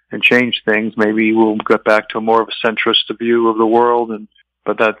differently and change things, maybe we'll get back to more of a centrist view of the world.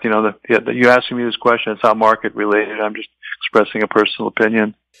 But that, you asking me this question, it's not market related. I'm just expressing a personal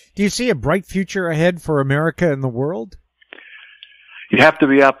opinion. Do you see a bright future ahead for America and the world? You have to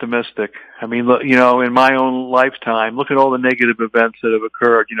be optimistic. I mean, look, in my own lifetime, look at all the negative events that have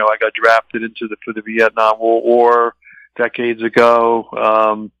occurred. I got drafted for the Vietnam War decades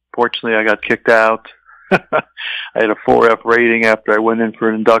ago. Fortunately, I got kicked out. I had a 4F rating after I went in for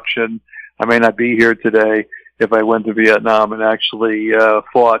an induction. I may not be here today if I went to Vietnam and actually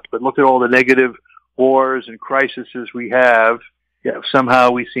fought. But look at all the negative wars and crises we have.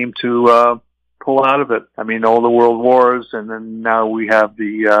 Somehow we seem to pull out of it. I mean, all the world wars, and then now we have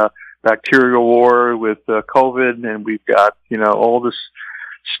the bacterial war with COVID, and we've got all this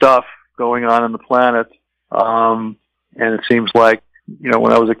stuff going on the planet. And it seems like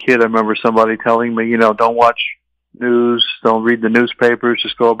when I was a kid, I remember somebody telling me, don't watch news, don't read the newspapers,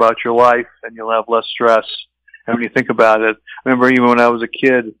 just go about your life, and you'll have less stress. And when you think about it, I remember even when I was a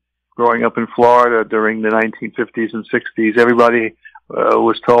kid, growing up in Florida during the 1950s and 60s, everybody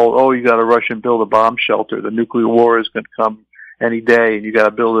was told, oh, you got to rush and build a bomb shelter. The nuclear war is going to come any day, and you got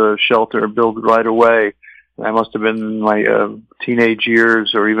to build a shelter and build it right away. And I must have been in my teenage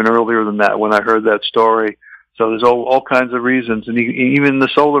years or even earlier than that when I heard that story. So there's all kinds of reasons. And even the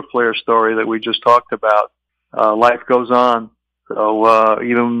solar flare story that we just talked about, life goes on. So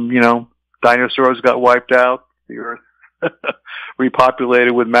even, dinosaurs got wiped out. The earth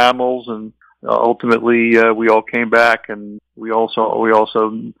repopulated with mammals, and ultimately we all came back. And we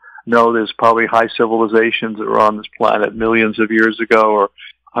also know there's probably high civilizations that were on this planet millions of years ago or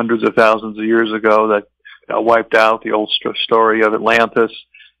hundreds of thousands of years ago that got wiped out. The old story of Atlantis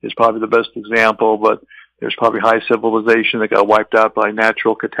is probably the best example, but there's probably high civilization that got wiped out by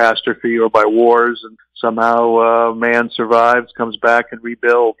natural catastrophe or by wars, and somehow man survives, comes back, and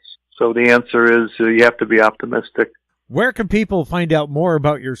rebuilds. So the answer is you have to be optimistic. Where can people find out more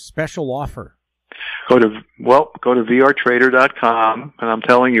about your special offer? Go to vrtrader.com, and I'm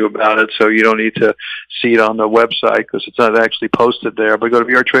telling you about it, so you don't need to see it on the website because it's not actually posted there. But go to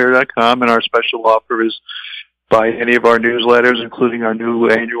vrtrader.com, and our special offer is buy any of our newsletters, including our new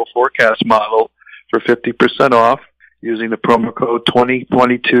annual forecast model, for 50% off using the promo code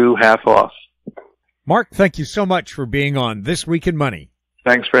 2022 half off. Mark, thank you so much for being on This Week in Money.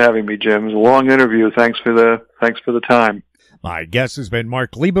 Thanks for having me, Jim. It was a long interview. Thanks for the time. My guest has been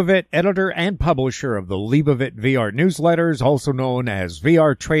Mark Leibovit, editor and publisher of the Leibovit VR newsletters, also known as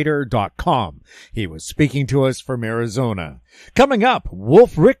vrtrader.com. He was speaking to us from Arizona. Coming up,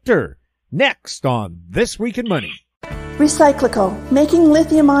 Wolf Richter, next on This Week in Money. RecycLiCo, making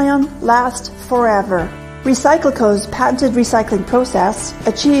lithium-ion last forever. RecycLiCo's patented recycling process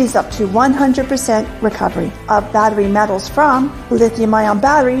achieves up to 100% recovery of battery metals from lithium-ion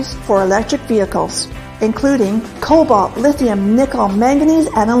batteries for electric vehicles, including cobalt, lithium, nickel, manganese,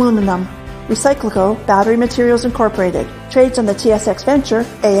 and aluminum. RecycLiCo Battery Materials Inc. trades on the TSX venture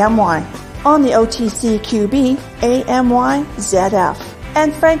AMY, on the OTCQB AMYZF,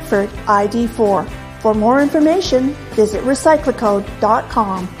 and Frankfurt ID4. For more information, visit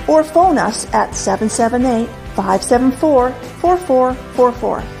RecycLiCo.com or phone us at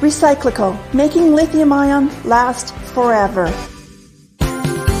 778-574-4444. RecycLiCo, making lithium-ion last forever.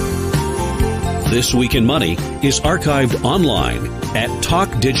 This Week in Money is archived online at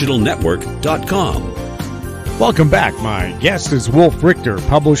talkdigitalnetwork.com. Welcome back. My guest is Wolf Richter,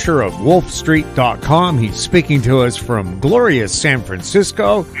 publisher of wolfstreet.com. He's speaking to us from glorious San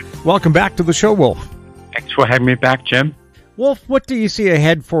Francisco. Welcome back to the show, Wolf. Thanks for having me back, Jim. Wolf, what do you see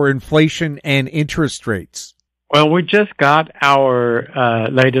ahead for inflation and interest rates? Well, we just got our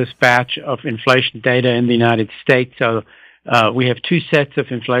latest batch of inflation data in the United States. So we have two sets of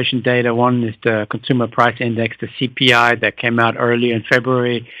inflation data. One is the Consumer Price Index, the CPI, that came out early in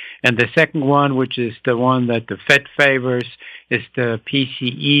February. And the second one, which is the one that the Fed favors, is the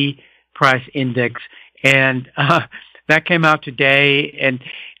PCE Price Index. And that came out today. And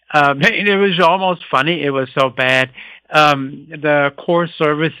it was almost funny. It was so bad. the core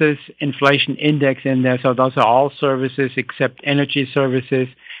services inflation index in there. So those are all services except energy services.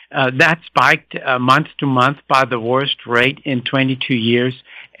 That spiked month to month by the worst rate in 22 years.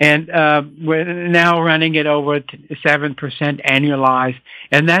 And we're now running it over 7% annualized.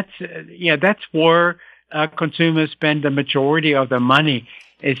 And that's where consumers spend the majority of their money,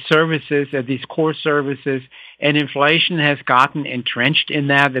 is services, these core services. And inflation has gotten entrenched in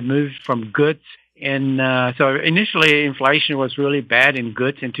that. It moved from goods. So initially, inflation was really bad in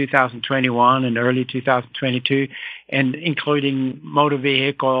goods in 2021 and early 2022, and including motor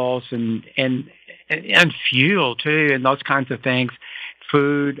vehicles and fuel too, and those kinds of things.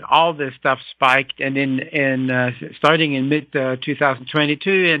 Food, all this stuff spiked, and starting in mid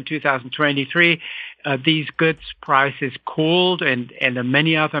 2022 and 2023, these goods prices cooled, and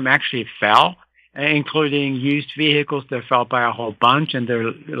many of them actually fell, including used vehicles that fell by a whole bunch, and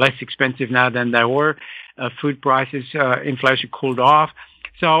they're less expensive now than they were. Food prices, inflation cooled off.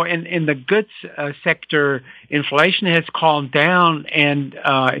 So in the goods sector, inflation has calmed down, and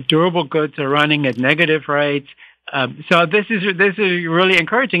durable goods are running at negative rates. So this is really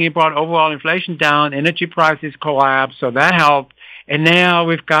encouraging. It brought overall inflation down. Energy prices collapsed, so that helped. And now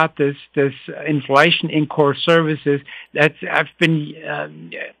we've got this inflation in core services. I've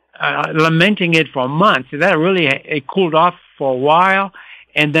been lamenting it for months. That really it cooled off for a while,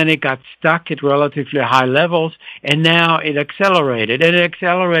 and then it got stuck at relatively high levels, and now it accelerated. And it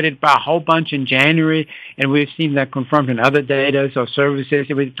accelerated by a whole bunch in January, and we've seen that confirmed in other data. So services,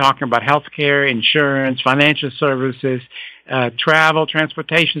 we're talking about healthcare, insurance, financial services, travel,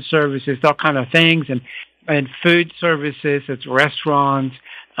 transportation services, all kind of things, and food services, it's restaurants,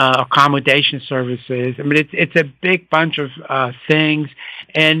 accommodation services. I mean, it's a big bunch of things,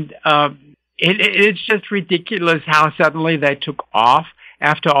 and it's just ridiculous how suddenly they took off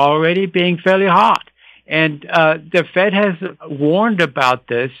after already being fairly hot. And the Fed has warned about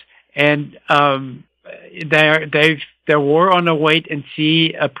this, and they were on a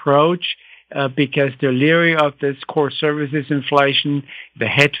wait-and-see approach because they're leery of this core services inflation, the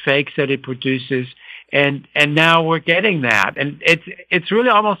head fakes that it produces. And now we're getting that, and it's really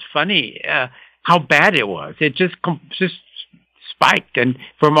almost funny how bad it was. It just spiked, and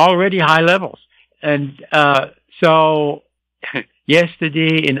from already high levels. And so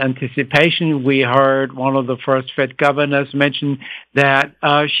yesterday, in anticipation, we heard one of the first Fed governors mention that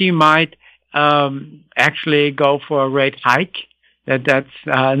she might actually go for a rate hike. That's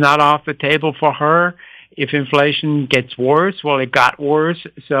not off the table for her. If inflation gets worse, well, it got worse,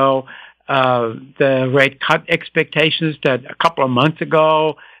 so. The rate cut expectations that a couple of months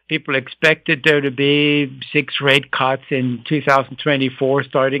ago, people expected there to be 6 rate cuts in 2024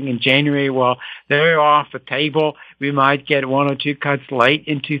 starting in January. Well, they're off the table. We might get 1 or 2 cuts late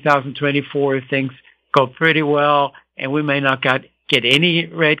in 2024 if things go pretty well, and we may not get any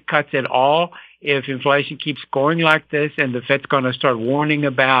rate cuts at all if inflation keeps going like this, and the Fed's going to start warning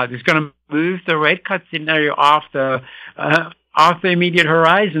about, it's going to move the rate cut scenario off the immediate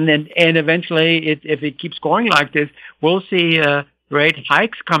horizon, and eventually, if it keeps going like this, we'll see rate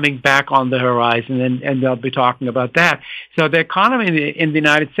hikes coming back on the horizon, and they'll be talking about that. So the economy in the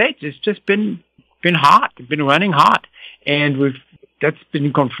United States has just been hot, been running hot, and that's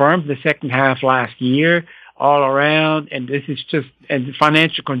been confirmed the second half last year all around, and this is and the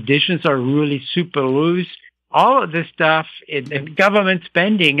financial conditions are really super loose. All of this stuff in government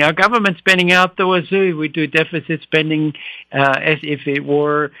spending, our government spending out the wazoo. We do deficit spending as if it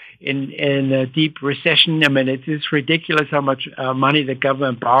were in a deep recession. I mean, it is ridiculous how much money the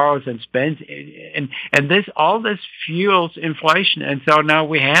government borrows and spends, and all this fuels inflation. And so now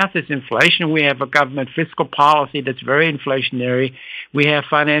we have this inflation. We have a government fiscal policy that's very inflationary. We have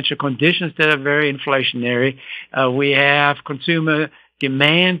financial conditions that are very inflationary. We have consumer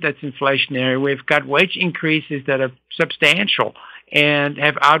demand that's inflationary. We've got wage increases that are substantial and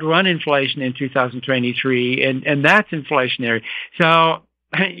have outrun inflation in 2023, and that's inflationary. So,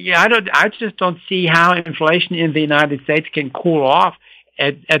 yeah, I just don't see how inflation in the United States can cool off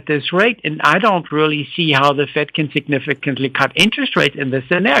at this rate, and I don't really see how the Fed can significantly cut interest rates in this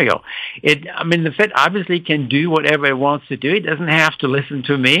scenario. The Fed obviously can do whatever it wants to do. It doesn't have to listen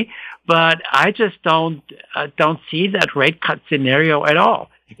to me, but I just don't see that rate cut scenario at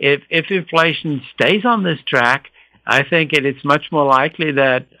all. If inflation stays on this track, I think it's much more likely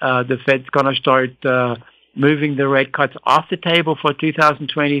that the Fed's going to start moving the rate cuts off the table for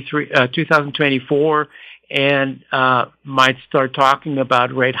 2024, and might start talking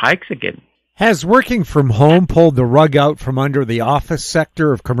about rate hikes again. Has working from home pulled the rug out from under the office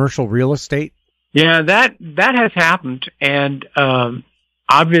sector of commercial real estate? Yeah, that has happened, and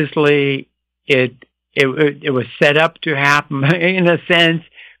obviously it it was set up to happen in a sense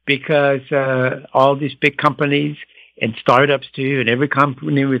because all these big companies and startups too, and every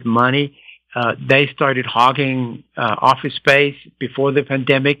company with money, they started hogging office space before the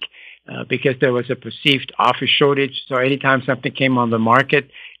pandemic because there was a perceived office shortage. So anytime something came on the market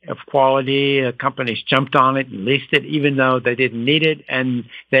of quality, companies jumped on it and leased it, even though they didn't need it, and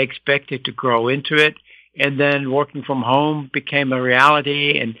they expected to grow into it. And then working from home became a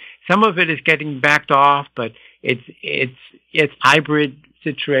reality, and some of it is getting backed off, but it's hybrid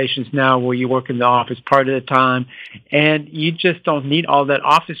situations now where you work in the office part of the time, and you just don't need all that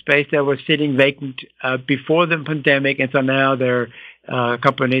office space that was sitting vacant before the pandemic, and so now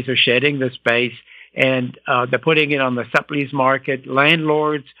companies are shedding the space, and they're putting it on the sublease market.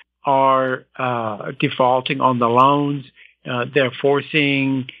 Landlords are defaulting on the loans. They're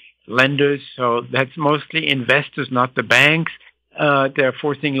forcing lenders, so that's mostly investors, not the banks. They're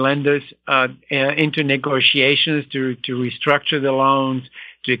forcing lenders into negotiations to restructure the loans,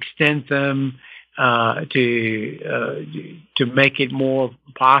 to extend them, to make it more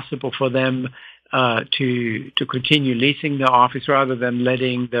possible for them to continue leasing the office rather than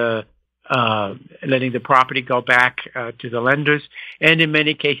letting the property go back to the lenders. And in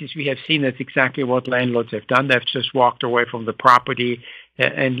many cases, we have seen that's exactly what landlords have done. They've just walked away from the property,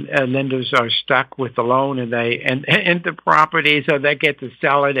 and lenders are stuck with the loan and the property, so they get to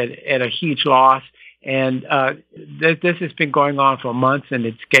sell it at a huge loss. And this has been going on for months, and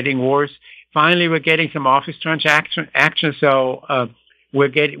it's getting worse. Finally, we're getting some office transaction action, so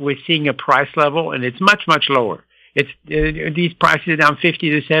we're seeing a price level, and it's much lower. These prices are down 50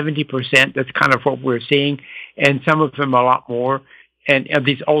 to 70%. That's kind of what we're seeing, and some of them a lot more. And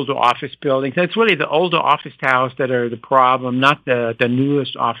these older office buildings. It's really the older office towers that are the problem, not the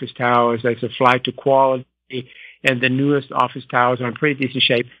newest office towers. There's a flight to quality, and the newest office towers are in pretty decent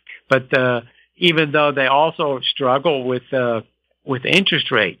shape. But even though they also struggle with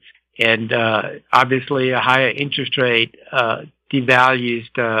interest rates, and obviously a higher interest rate devalues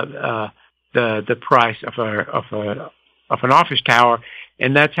the price of an office tower.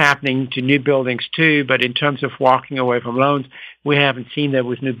 And that's happening to new buildings too. But in terms of walking away from loans, we haven't seen that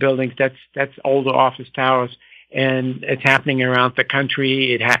with new buildings. That's older office towers, and it's happening around the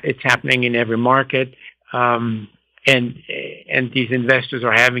country. It's happening in every market, and these investors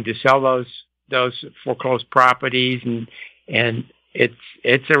are having to sell those foreclosed properties, and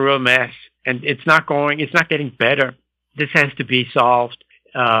it's a real mess. And it's not getting better. This has to be solved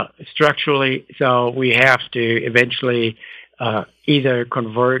structurally. So we have to eventually either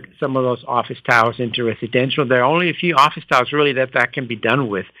convert some of those office towers into residential. There are only a few office towers really that can be done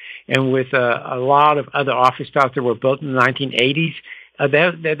with. And with a lot of other office towers that were built in the 1980s,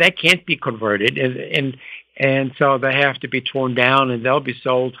 they can't be converted. And so they have to be torn down, and they'll be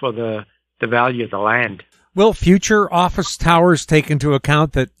sold for the value of the land. Will future office towers take into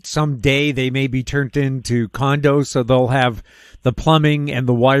account that someday they may be turned into condos, so they'll have the plumbing and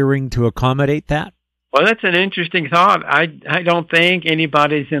the wiring to accommodate that? Well, that's an interesting thought. I don't think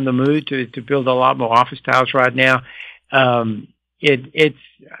anybody's in the mood to build a lot more office towers right now. It's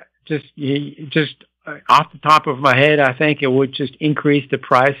just off the top of my head, I think it would just increase the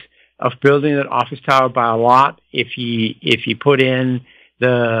price of building an office tower by a lot if you put in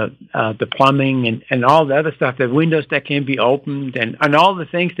the plumbing and all the other stuff, the windows that can be opened and all the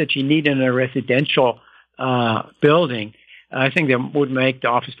things that you need in a residential building. I think that would make the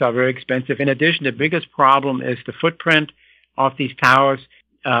office tower very expensive. In addition, the biggest problem is the footprint of these towers.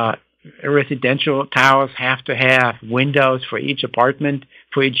 Residential towers have to have windows for each apartment,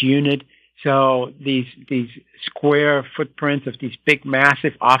 for each unit. So these square footprints of these big,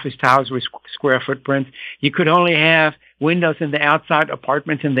 massive office towers with square footprints, you could only have windows in the outside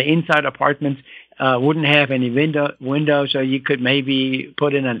apartments, and the inside apartments wouldn't have any windows, or you could maybe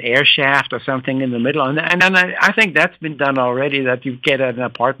put in an air shaft or something in the middle. And I think that's been done already, that you get an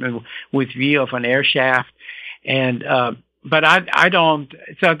apartment with view of an air shaft. And but I don't.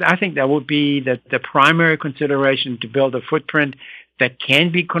 So I think that would be the primary consideration, to build a footprint that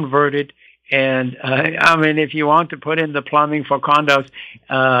can be converted. And I mean, if you want to put in the plumbing for condos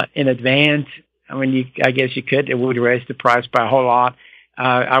in advance, I mean, I guess you could. It would raise the price by a whole lot.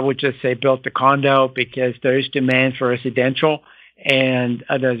 I would just say build the condo, because there is demand for residential, and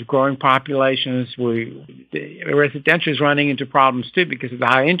there's growing populations. Residential is running into problems too because of the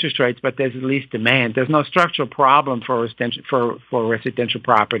high interest rates, but there's at least demand. There's no structural problem for residential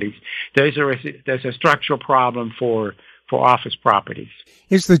properties. There's a structural problem for office properties.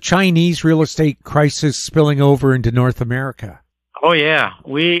 Is the Chinese real estate crisis spilling over into North America? Oh, yeah.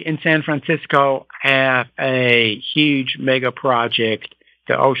 We in San Francisco have a huge mega project,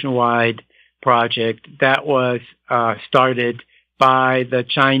 the ocean-wide project that was started by the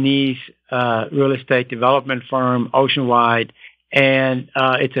Chinese real estate development firm Oceanwide. And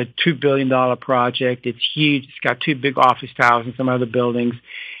it's a $2 billion project. It's huge. It's got 2 big office towers and some other buildings.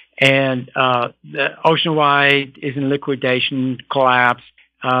 And the Oceanwide is in liquidation, collapsed.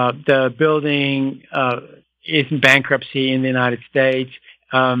 The building is in bankruptcy in the United States.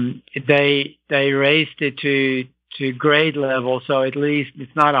 They raised it to grade level, so at least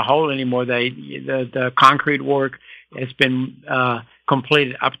it's not a hole anymore. The concrete work has been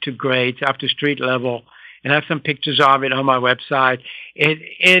completed up to grades, up to street level. And I have some pictures of it on my website.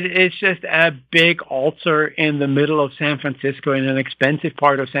 It's just a big altar in the middle of San Francisco, in an expensive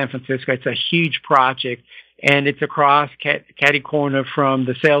part of San Francisco. It's a huge project, and it's across catty corner from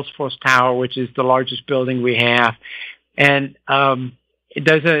the Salesforce Tower, which is the largest building we have. And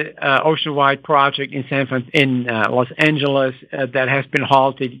there's a Oceanwide project in Los Angeles that has been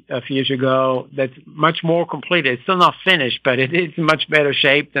halted a few years ago. That's much more complete. It's still not finished, but it is in much better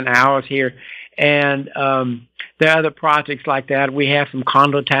shape than ours here. And there are other projects like that. We have some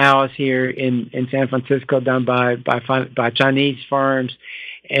condo towers here in San Francisco done by Chinese firms,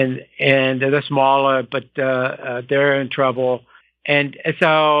 and they're smaller, but they're in trouble. And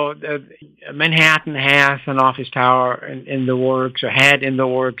so Manhattan has an office tower in the works, or had in the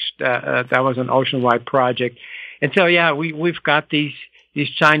works. That was an Oceanwide project. And so, yeah, we've got these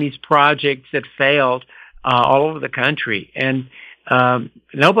Chinese projects that failed all over the country. And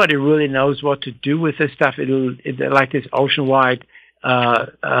nobody really knows what to do with this stuff. Like this Oceanwide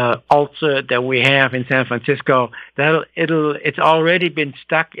altar that we have in San Francisco, it's already been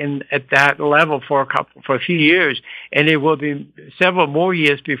stuck at that level for a few years, and it will be several more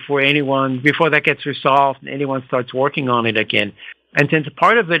years before that gets resolved and anyone starts working on it again. And since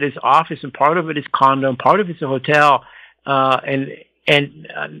part of it is office and part of it is condo and part of it is a hotel, and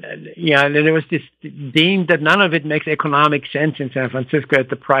it was just deemed that none of it makes economic sense in San Francisco at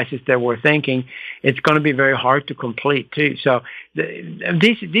the prices that we're thinking. It's going to be very hard to complete too. So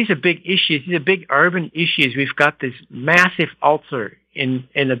these are big issues. These are big urban issues. We've got this massive altar in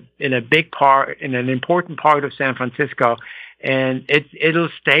a big part, in an important part of San Francisco, and it'll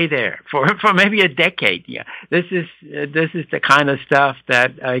stay there for maybe a decade. Yeah, this is the kind of stuff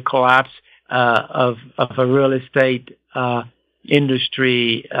that a collapse of a real estate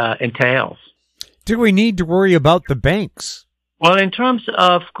industry entails. Do we need to worry about the banks? Well, in terms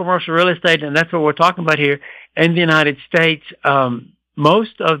of commercial real estate, and that's what we're talking about here, in the United States,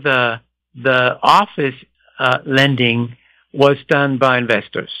 most of the office lending was done by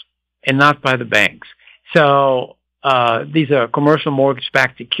investors and not by the banks. So these are commercial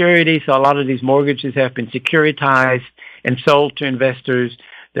mortgage-backed securities. So a lot of these mortgages have been securitized and sold to investors.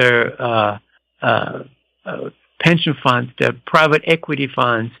 They're pension funds, there are private equity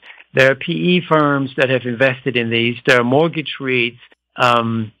funds, there are PE firms that have invested in these, there are mortgage REITs,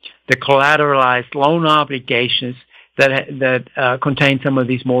 the collateralized loan obligations that contain some of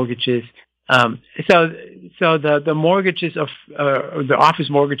these mortgages. So the mortgages of the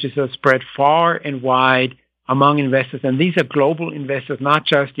office mortgages are spread far and wide among investors, and these are global investors, not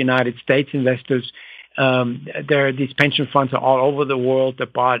just United States investors. These pension funds are all over the world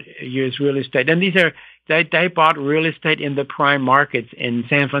that bought U.S. real estate, and they bought real estate in the prime markets in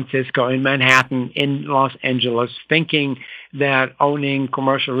San Francisco, in Manhattan, in Los Angeles, thinking that owning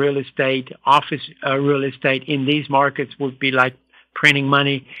commercial real estate, office real estate in these markets would be like printing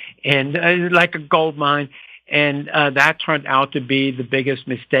money and like a gold mine. And that turned out to be the biggest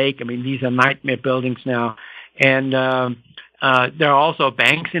mistake. I mean, these are nightmare buildings now. And there are also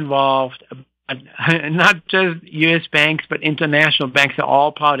banks involved. Not just U.S. banks, but international banks are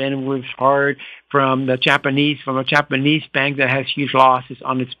all plowed in. We've heard from a Japanese bank that has huge losses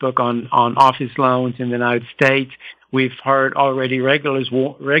on its book on office loans in the United States. We've heard already regulators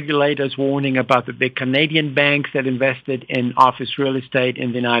warning about the big Canadian banks that invested in office real estate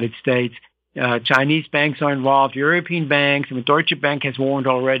in the United States. Chinese banks are involved, European banks. I mean, Deutsche Bank has warned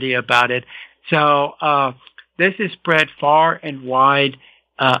already about it. So this is spread far and wide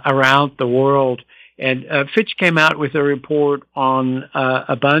around the world. And Fitch came out with a report on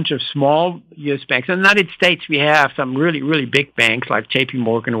a bunch of small U.S. banks. In the United States, we have some really, really big banks like J.P.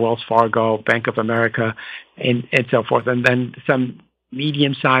 Morgan, Wells Fargo, Bank of America, and so forth, and then some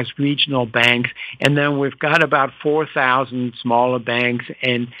medium-sized regional banks. And then we've got about 4,000 smaller banks.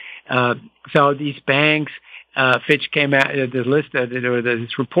 And so these banks, Fitch came out,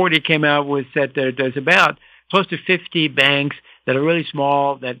 this report he came out with said there's about close to 50 banks that are really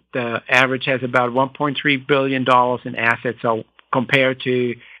small, that the average has about $1.3 billion in assets. So compared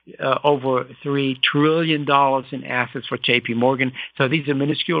to over $3 trillion in assets for JP Morgan. So these are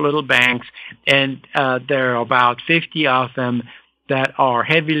minuscule little banks, and there are about 50 of them that are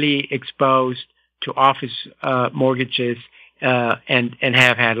heavily exposed to office mortgages and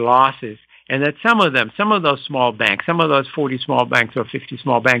have had losses. And that some of those small banks, some of those 40 small banks or 50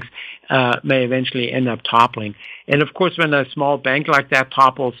 small banks may eventually end up toppling. And of course, when a small bank like that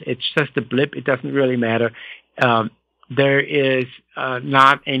topples, it's just a blip. It doesn't really matter. There is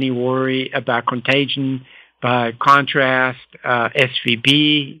not any worry about contagion. By contrast,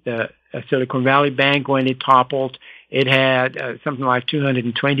 SVB, the Silicon Valley Bank, when it toppled, it had something like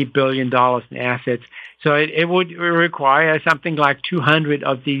 $220 billion in assets. So it would require something like 200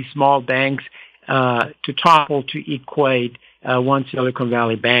 of these small banks to topple to equate one Silicon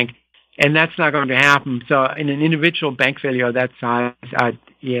Valley Bank. And that's not going to happen. So in an individual bank failure of that size,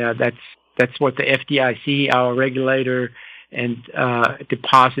 that's what the FDIC, our regulator and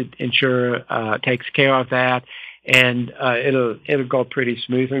deposit insurer, takes care of that. And it'll go pretty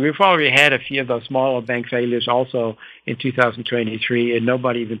smoothly. We've already had a few of those smaller bank failures also in 2023, and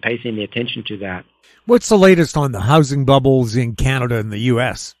nobody even pays any attention to that. What's the latest on the housing bubbles in Canada and the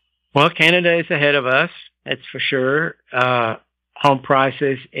U.S.? Well, Canada is ahead of us, that's for sure. House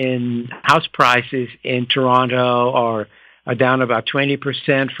prices in Toronto are down about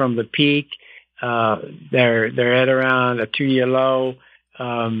 20% from the peak. They're at around a 2-year low.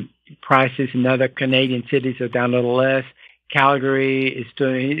 Prices in other Canadian cities are down a little less. Calgary is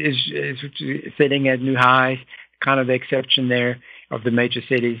sitting at new highs, kind of the exception there of the major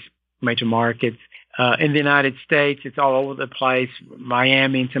cities, major markets. In the United States, it's all over the place.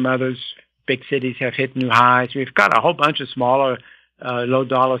 Miami and some others, big cities have hit new highs. We've got a whole bunch of smaller,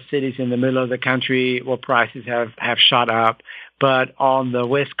 low-dollar cities in the middle of the country where prices have shot up. But on the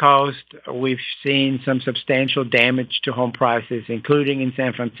West Coast, we've seen some substantial damage to home prices, including in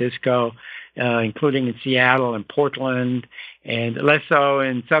San Francisco, including in Seattle and Portland, and less so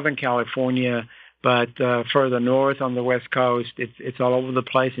in Southern California. But further north on the West Coast, it's all over the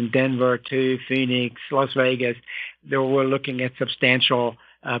place in Denver too, Phoenix, Las Vegas. There we're looking at substantial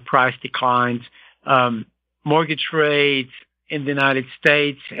price declines. Mortgage rates in the United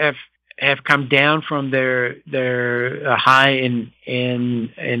States have come down from their high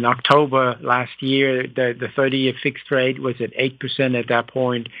in October last year. The 30-year fixed rate was at 8% at that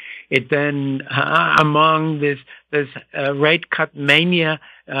point. It then, among this rate cut mania,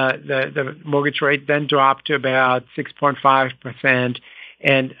 the mortgage rate then dropped to about 6.5%,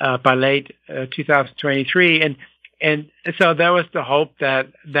 and by late 2023, and so there was the hope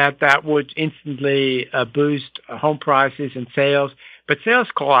that would instantly boost home prices and sales. But sales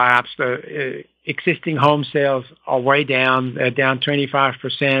collapsed. Existing home sales are way down. They're down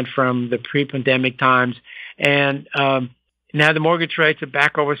 25% from the pre-pandemic times. And now the mortgage rates are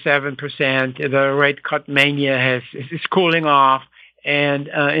back over 7%. The rate cut mania is cooling off, and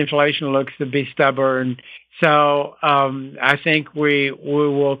inflation looks to be stubborn. So I think we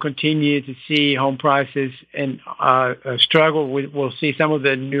will continue to see home prices and struggle. We'll see some of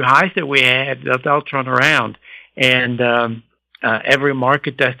the new highs that we had, they'll turn around. And every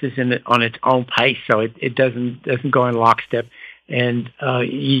market does this on its own pace, so it doesn't go in lockstep. And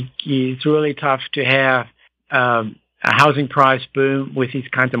it's really tough to have a housing price boom with these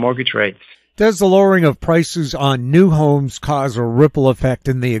kinds of mortgage rates. Does the lowering of prices on new homes cause a ripple effect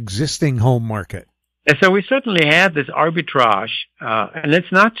in the existing home market? And so we certainly have this arbitrage, and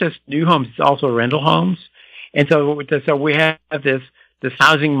it's not just new homes; it's also rental homes. And so we have this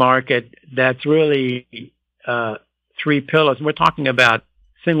housing market that's really three pillars. We're talking about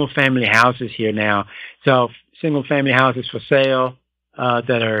single-family houses here now. So single-family houses for sale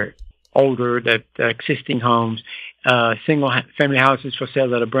that are older, that are existing homes, single-family houses for sale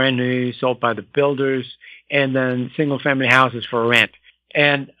that are brand new, sold by the builders, and then single-family houses for rent.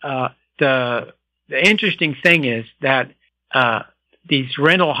 And the interesting thing is that these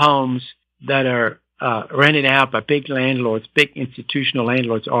rental homes that are rented out by big landlords, big institutional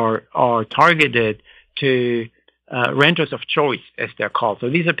landlords, are targeted to renters of choice, as they're called. So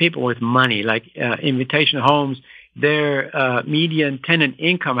these are people with money, like Invitation Homes. Their median tenant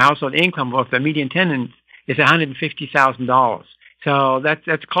income, household income of the median tenant is $150,000. So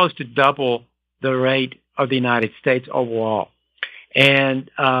that's close to double the rate of the United States overall. And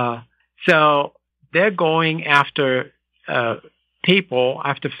so they're going after people,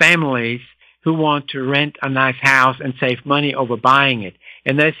 after families who want to rent a nice house and save money over buying it.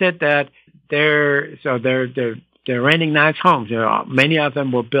 And they said that they're renting nice homes. Many of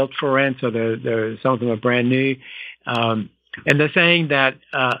them were built for rent, so some of them are brand new. And they're saying that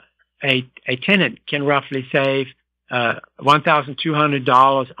a tenant can roughly save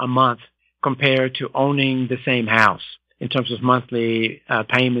 $1,200 a month compared to owning the same house in terms of monthly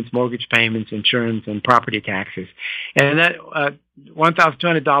payments, mortgage payments, insurance, and property taxes. And that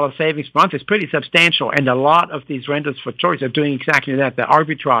 $1,200 savings per month is pretty substantial. And a lot of these renters for choice are doing exactly that. They're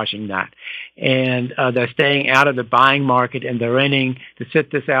arbitraging that. And they're staying out of the buying market, and they're renting to sit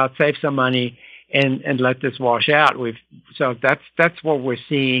this out, save some money, and let this wash out. So that's what we're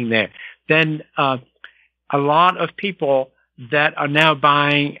seeing there. Then a lot of people that are now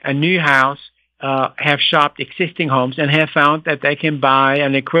buying a new house have shopped existing homes and have found that they can buy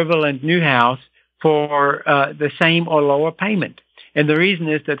an equivalent new house for the same or lower payment. And the reason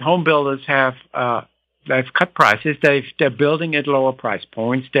is that home builders have they've cut prices. They're building at lower price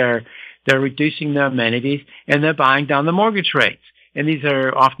points. They're reducing the amenities, and they're buying down the mortgage rates. And these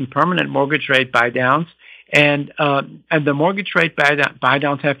are often permanent mortgage rate buy downs. And the mortgage rate buy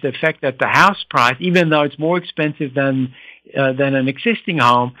downs have the effect that the house price, even though it's more expensive than an existing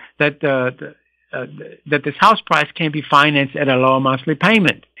home, that this house price can be financed at a lower monthly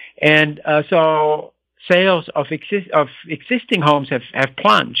payment. And so sales of existing homes have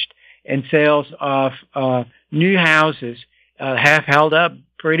plunged, and sales of new houses have held up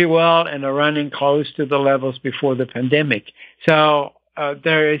pretty well and are running close to the levels before the pandemic. So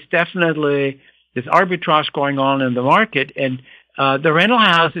there is definitely this arbitrage going on in the market, and the rental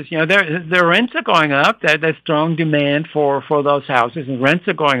houses, their rents are going up. There's strong demand for those houses, and rents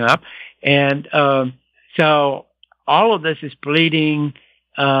are going up. And so all of this is bleeding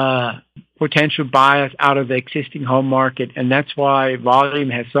potential buyers out of the existing home market, and that's why volume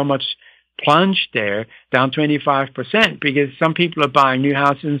has so much plunged there, down 25%, because some people are buying new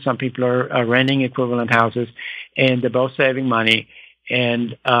houses and some people are renting equivalent houses, and they're both saving money.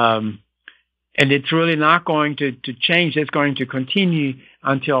 And it's really not going to change. It's going to continue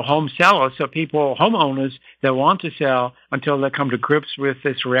until home sellers, so homeowners that want to sell, until they come to grips with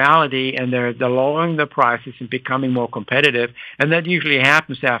this reality, and they're lowering the prices and becoming more competitive. And that usually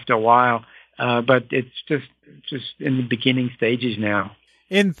happens after a while, but it's just in the beginning stages now.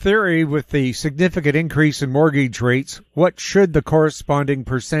 In theory, with the significant increase in mortgage rates, what should the corresponding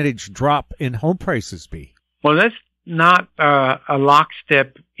percentage drop in home prices be? Well, that's not a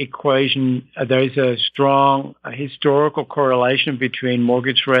lockstep equation. There's a strong historical correlation between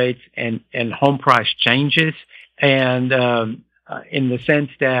mortgage rates and home price changes, and in the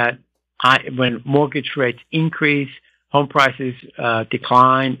sense that when mortgage rates increase, home prices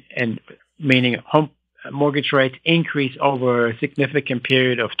decline, and meaning mortgage rates increase over a significant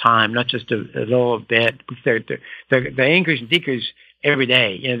period of time, not just a little bit. They increase and decrease every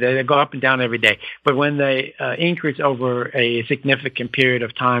day. They go up and down every day. But when they increase over a significant period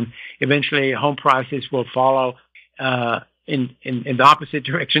of time, eventually home prices will follow in the opposite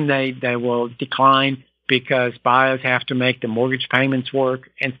direction. They will decline because buyers have to make the mortgage payments work,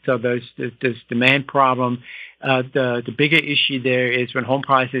 and so there's this demand problem. The bigger issue there is when home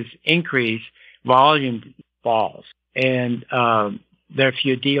prices increase, volume falls, and there are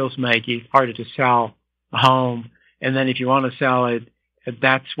fewer deals made. It's harder to sell a home, and then if you want to sell it,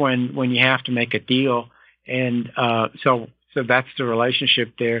 that's when you have to make a deal, and so that's the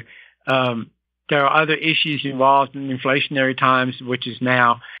relationship there. There are other issues involved in inflationary times, which is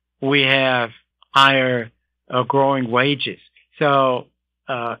now we have higher growing wages. So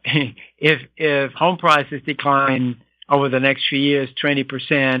if home prices decline over the next few years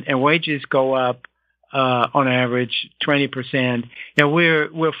 20%, and wages go up on average 20%, we're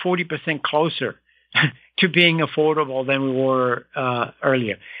 40% closer to being affordable than we were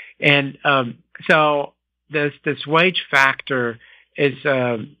earlier. And so this wage factor is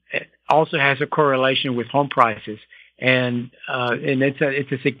also has a correlation with home prices, and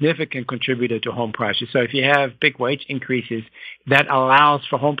it's a significant contributor to home prices. So if you have big wage increases, that allows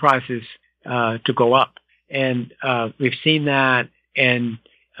for home prices to go up. And we've seen that, and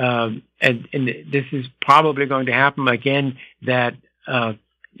this is probably going to happen again. That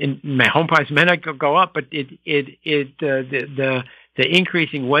home price may not go up, but the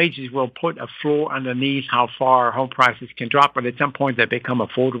increasing wages will put a floor underneath how far home prices can drop. But at some point, they become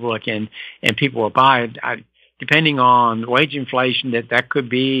affordable again, and people will buy it. Depending on wage inflation, that could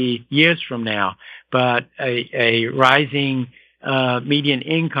be years from now. But a rising median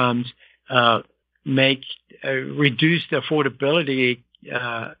incomes reduce the affordability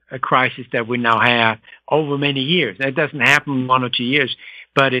crisis that we now have over many years. That doesn't happen in 1 or 2 years,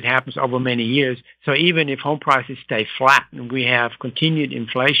 but it happens over many years. So even if home prices stay flat and we have continued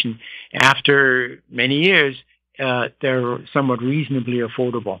inflation, after many years, they're somewhat reasonably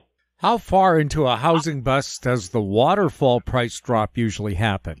affordable. How far into a housing bust does the waterfall price drop usually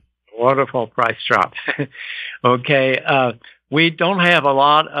happen? waterfall price drops. Okay. We don't have a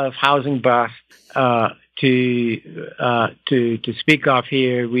lot of housing busts to speak of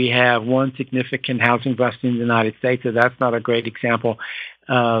here. We have one significant housing bust in the United States, so that's not a great example.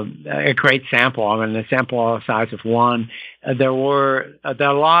 A great sample. I mean, a sample size of one. There are a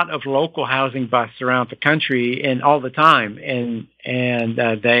lot of local housing busts around the country and all the time, and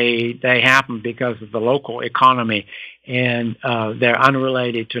they happen because of the local economy, and they're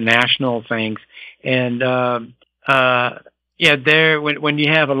unrelated to national things. And when you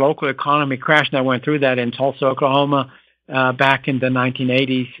have a local economy crash, and I went through that in Tulsa, Oklahoma, back in the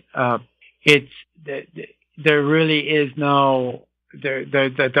 1980s. There really is no.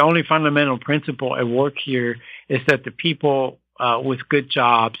 The only fundamental principle at work here is that the people with good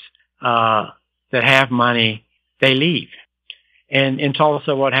jobs that have money, they leave. And in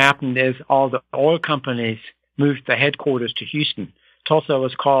Tulsa, what happened is all the oil companies moved the headquarters to Houston. Tulsa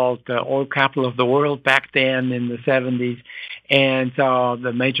was called the oil capital of the world back then in the 70s. And so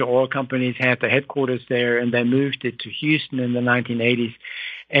the major oil companies had the headquarters there, and they moved it to Houston in the 1980s.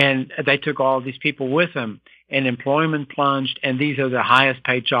 And they took all these people with them. And employment plunged, and these are the highest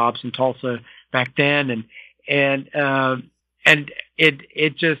paid jobs in Tulsa back then, and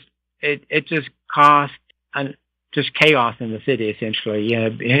it just caused just chaos in the city essentially.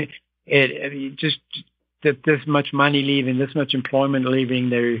 It just this much money leaving, this much employment leaving.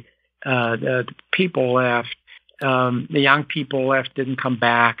 The people left, the young people left, didn't come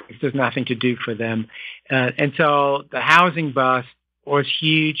back. There's nothing to do for them, and so the housing bust was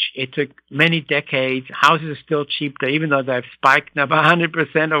huge. It took many decades. Houses are still cheap, even though they've spiked up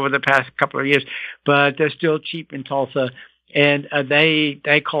 100% over the past couple of years, but they're still cheap in Tulsa. And they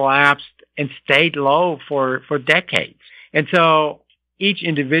collapsed and stayed low for decades. And so each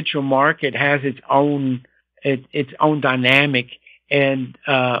individual market has its own dynamic. And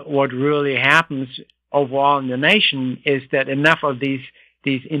what really happens overall in the nation is that enough of these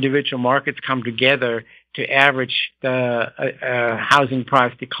individual markets come together to average the housing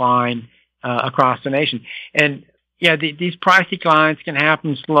price decline across the nation. And these price declines can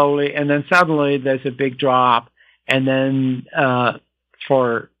happen slowly, and then suddenly there's a big drop, and then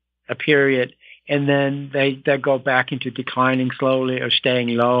for a period, and then they go back into declining slowly or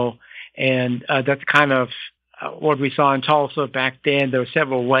staying low. And that's kind of what we saw in Tulsa back then. There were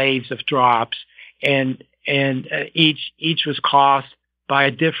several waves of drops, and each was caused by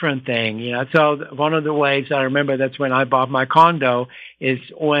a different thing, So one of the waves I remember, that's when I bought my condo, is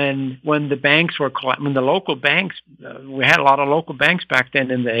when the banks when the local banks, we had a lot of local banks back then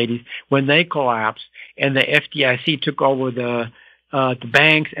in the 80s, when they collapsed and the FDIC took over the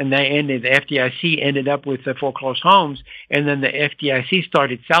banks, and the FDIC ended up with the foreclosed homes, and then the FDIC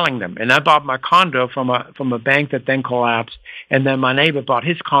started selling them. And I bought my condo from a bank that then collapsed, and then my neighbor bought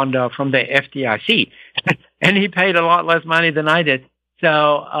his condo from the FDIC, and he paid a lot less money than I did.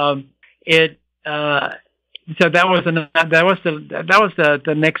 So so that was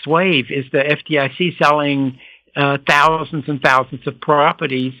the next wave, is the FDIC selling thousands and thousands of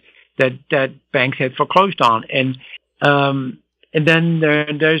properties that banks had foreclosed on, and then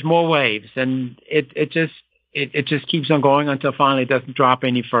there's more waves, and it just keeps on going until finally it doesn't drop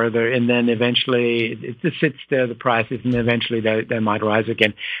any further, and then eventually it just sits there, the prices, and eventually they might rise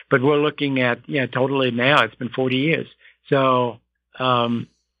again. But we're looking at totally now. It's been 40 years, so.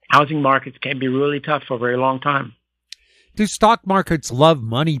 Housing markets can be really tough for a very long time. Do stock markets love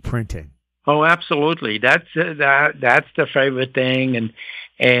money printing? Oh, absolutely. That's the favorite thing, and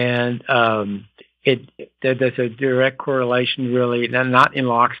there's a direct correlation, really, not in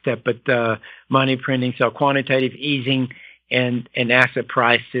lockstep, but money printing. So quantitative easing and asset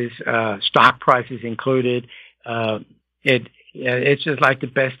prices, stock prices included. It's just like the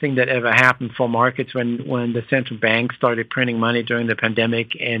best thing that ever happened for markets when the central bank started printing money during the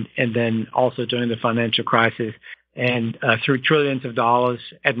pandemic, and then also during the financial crisis, and threw trillions of dollars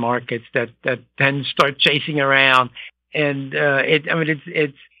at markets that then start chasing around. And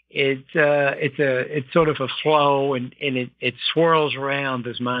it's sort of a flow, and it swirls around,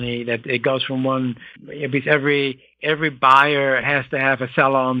 this money, that it goes from one, because every buyer has to have a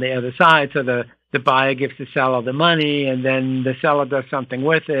seller on the other side, so the buyer gives the seller the money, and then the seller does something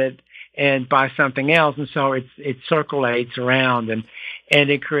with it and buys something else, and so it circulates around, and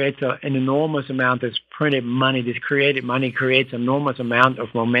it creates an enormous amount. This printed money, this created money, creates an enormous amount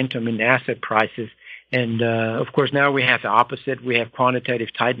of momentum in asset prices. And of course, now we have the opposite. We have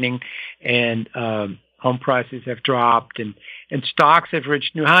quantitative tightening, and home prices have dropped, and stocks have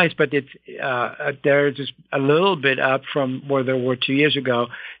reached new highs, but they're just a little bit up from where they were 2 years ago.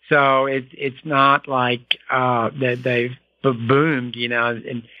 So it's not like that they've boomed,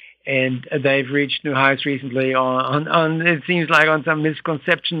 and they've reached new highs recently on it seems like on some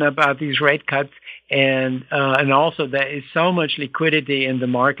misconception about these rate cuts, and also there is so much liquidity in the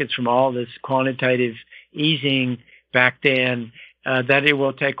markets from all this quantitative easing back then that it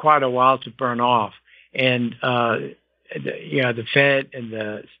will take quite a while to burn off. And the Fed and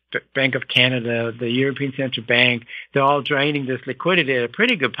the Bank of Canada, the European Central Bank, they're all draining this liquidity at a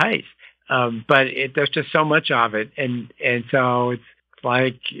pretty good pace. But there's just so much of it, and so it's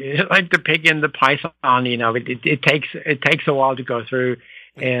like the pig in the python. It takes a while to go through,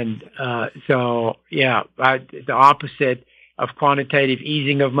 and the opposite of quantitative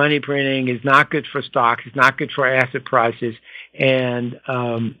easing of money printing is not good for stocks. It's not good for asset prices, and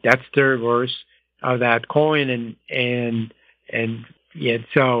that's the reverse of that coin.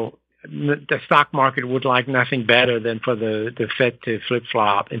 So the stock market would like nothing better than for the Fed to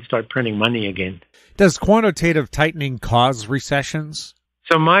flip-flop and start printing money again. Does quantitative tightening cause recessions?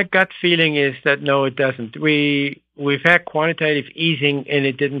 So my gut feeling is that no, it doesn't. We've had quantitative easing, and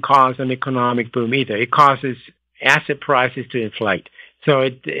it didn't cause an economic boom either. It causes asset prices to inflate. So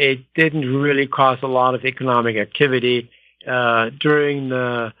it didn't really cause a lot of economic activity during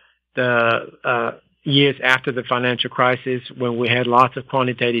the years after the financial crisis, when we had lots of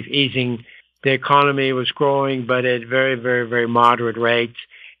quantitative easing. The economy was growing, but at very, very, very moderate rates.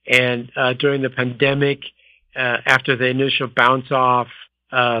 And during the pandemic, after the initial bounce off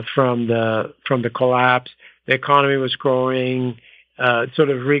from the collapse, the economy was growing, sort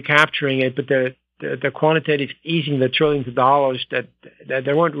of recapturing it. But the quantitative easing, the trillions of dollars that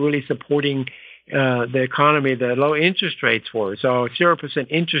they weren't really supporting the economy. The low interest rates were. So 0%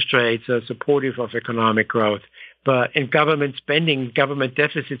 interest rates are supportive of economic growth. But in government spending, government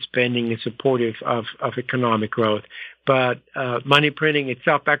deficit spending is supportive of economic growth. But money printing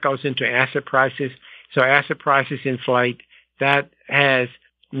itself, that goes into asset prices. So asset prices inflate. That has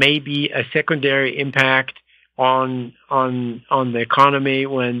maybe a secondary impact on the economy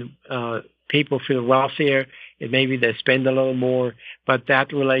when people feel wealthier. Maybe they spend a little more, but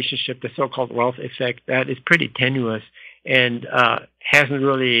that relationship, the so-called wealth effect, that is pretty tenuous and hasn't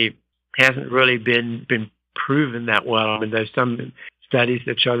really been proven that well. I mean, there's some studies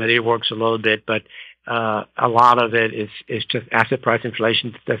that show that it works a little bit, but a lot of it is just asset price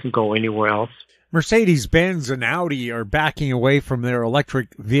inflation that doesn't go anywhere else. Mercedes-Benz and Audi are backing away from their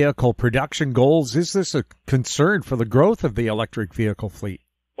electric vehicle production goals. Is this a concern for the growth of the electric vehicle fleet?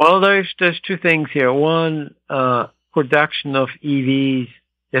 Well, there's two things here. One, production of EVs,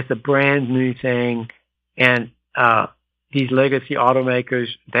 that's a brand new thing, and these legacy automakers,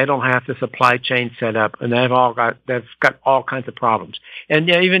 they don't have the supply chain set up, and they've got all kinds of problems. And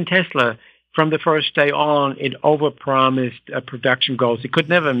even Tesla, from the first day on, it overpromised production goals. It could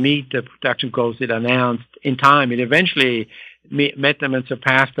never meet the production goals it announced in time. It eventually met them and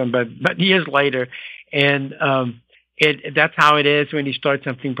surpassed them, but years later, and that's how it is when you start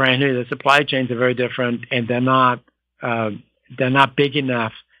something brand new. The supply chains are very different, and they're not big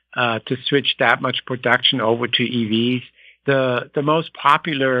enough to switch that much production over to EVs. The most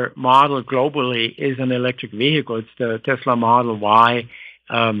popular model globally is an electric vehicle. It's the Tesla Model Y.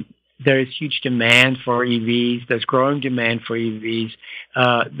 There is huge demand for EVs. There's growing demand for EVs.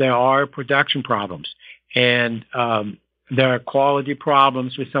 There are production problems, and there are quality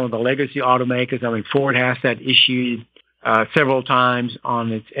problems with some of the legacy automakers. I mean, Ford has that issue several times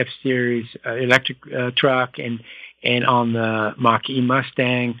on its F-Series electric truck and on the Mach-E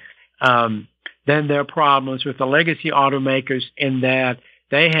Mustang. Then there are problems with the legacy automakers in that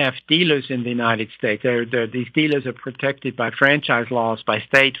they have dealers in the United States. These dealers are protected by franchise laws, by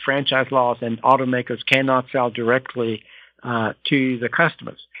state franchise laws, and automakers cannot sell directly to the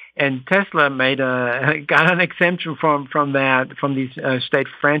customers. And Tesla got an exemption from these state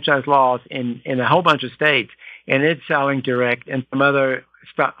franchise laws in a whole bunch of states, and it's selling direct, and some other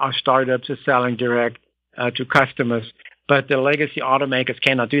startups are selling direct to customers. But the legacy automakers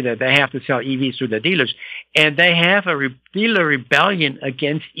cannot do that. They have to sell EVs through the dealers. And they have a dealer rebellion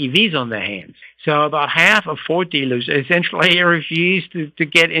against EVs on their hands. So about half of Ford dealers essentially refuse to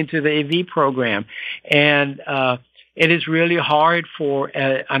get into the EV program. And it is really hard for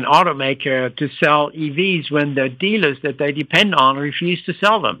an automaker to sell EVs when the dealers that they depend on refuse to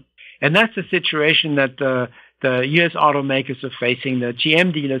sell them. And that's the situation that the U.S. automakers are facing. The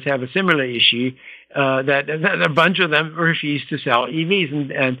GM dealers have a similar issue. That a bunch of them refuse to sell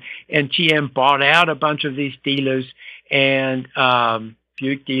EVs, and GM bought out a bunch of these dealers and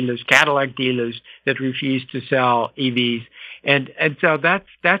Buick dealers, Cadillac dealers that refuse to sell EVs. And so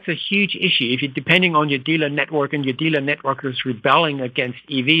that's a huge issue. If you're depending on your dealer network and your dealer network is rebelling against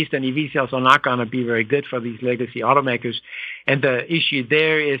EVs, then EV sales are not going to be very good for these legacy automakers. And the issue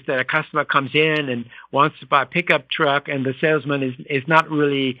there is that a customer comes in and wants to buy a pickup truck, and the salesman is not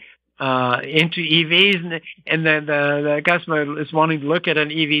really into EVs, and then the customer is wanting to look at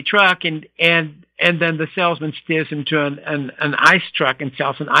an EV truck, and then the salesman steers him to an ICE truck and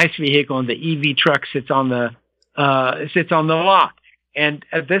sells an ICE vehicle, and the EV truck sits on the lot. And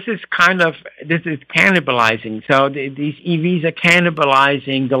this is cannibalizing. So these EVs are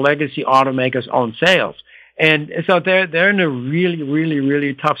cannibalizing the legacy automakers' own sales. And so they're in a really, really,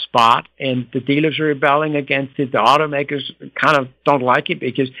 really tough spot, and the dealers are rebelling against it. The automakers kind of don't like it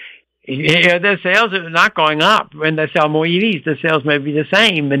because their sales are not going up. When they sell more EVs, the sales may be the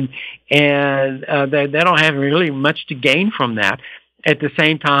same, and they don't have really much to gain from that. At the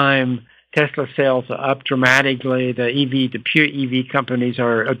same time, Tesla sales are up dramatically. The pure EV companies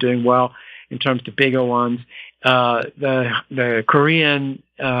are doing well in terms of the bigger ones. The Korean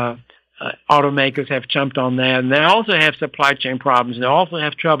automakers have jumped on that, and they also have supply chain problems. They also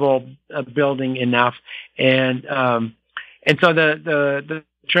have trouble building enough, and so the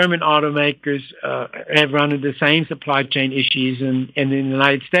German automakers have run into the same supply chain issues, and in the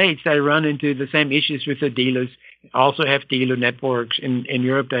United States they run into the same issues with the dealers. Also have dealer networks in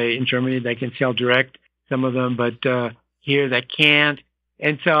Europe. In Germany they can sell direct, some of them, but here they can't.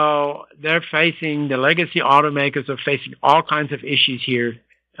 And so the legacy automakers are facing all kinds of issues here,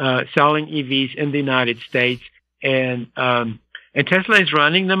 selling EVs in the United States, and Tesla is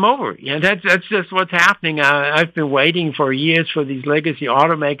running them over. That's just what's happening. I've been waiting for years for these legacy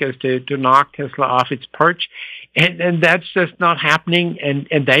automakers to knock Tesla off its perch, and that's just not happening.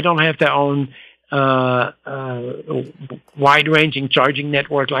 And they don't have their own wide-ranging charging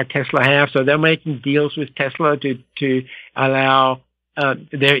network like Tesla have. So they're making deals with Tesla to allow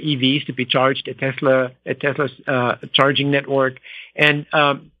their EVs to be charged at Tesla's charging network, and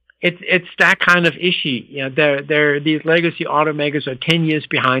it's that kind of issue. These legacy automakers are 10 years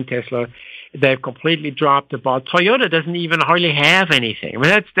behind Tesla. They've completely dropped the ball. Toyota doesn't even hardly have anything. I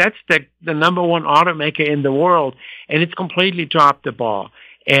mean, that's the number one automaker in the world, and it's completely dropped the ball.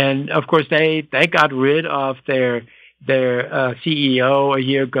 And of course, they got rid of their CEO a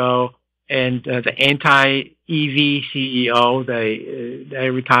year ago, and the anti-EV CEO, they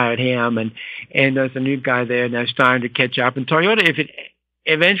retired him, and there's a new guy there now starting to catch up. And Toyota, if it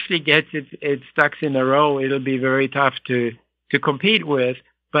eventually gets its ducks in a row, it'll be very tough to compete with.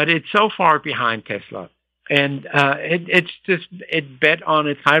 But it's so far behind Tesla, and it bet on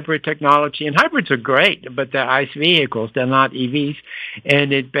its hybrid technology, and hybrids are great, but they're ICE vehicles, they're not EVs,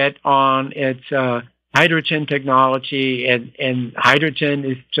 and it bet on its hydrogen technology, and hydrogen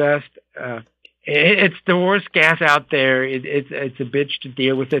is just it's the worst gas out there. It's a bitch to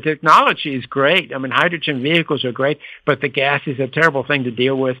deal with. The technology is great. I mean, hydrogen vehicles are great, but the gas is a terrible thing to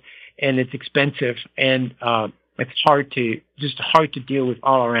deal with, and it's expensive, and it's hard to deal with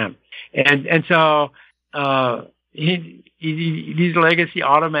all around. And so these legacy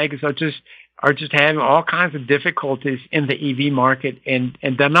automakers are just having all kinds of difficulties in the EV market, and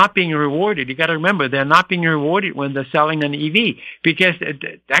they're not being rewarded. You got to remember, they're not being rewarded when they're selling an EV, because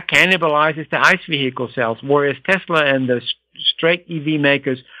that cannibalizes the ICE vehicle sales, whereas Tesla and the straight EV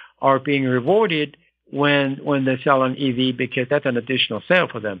makers are being rewarded when they sell an EV, because that's an additional sale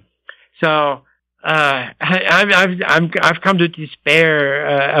for them. So I've come to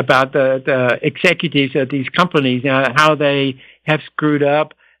despair about the executives at these companies, how they have screwed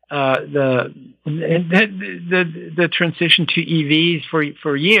up the transition to EVs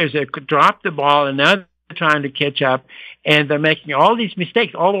for years. They could drop the ball, and now they're trying to catch up, and they're making all these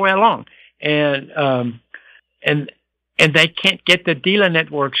mistakes all the way along, and they can't get the dealer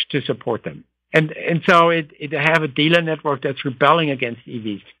networks to support them, and so they have a dealer network that's rebelling against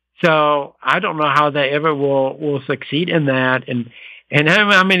EVs. So I don't know how they ever will succeed in that, and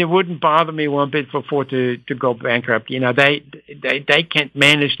I mean, it wouldn't bother me one bit for Ford to go bankrupt. They can't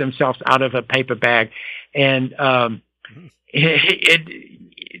manage themselves out of a paper bag, and the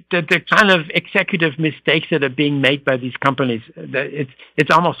kind of executive mistakes that are being made by these companies,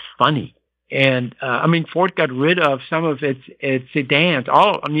 it's almost funny. And I mean, Ford got rid of some of its sedans,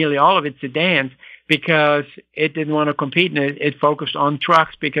 nearly all of its sedans, because it didn't want to compete, and it focused on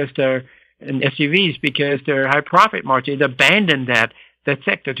trucks and SUVs because they're high profit margin. It abandoned that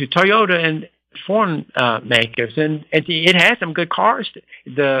sector to Toyota and foreign makers, and it has some good cars.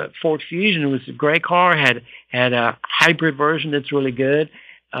 The Ford Fusion was a great car, had a hybrid version that's really good,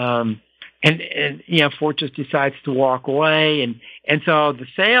 and Ford just decides to walk away, and so the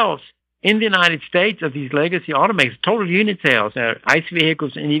sales in the United States of these legacy automakers, total unit sales, ICE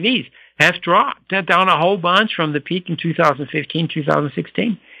vehicles and EVs, have dropped. They're down a whole bunch from the peak in 2015,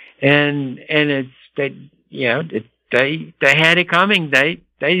 2016. And it's, they had it coming. They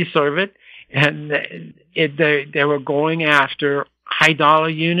deserve it. And they were going after high dollar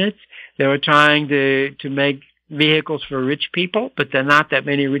units. They were trying to make vehicles for rich people, but there are not that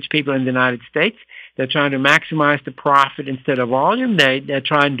many rich people in the United States. They're trying to maximize the profit instead of volume. They're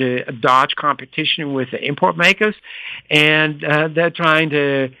trying to dodge competition with the import makers, and they're trying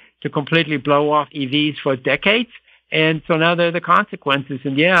to completely blow off EVs for decades. And so now there are the consequences.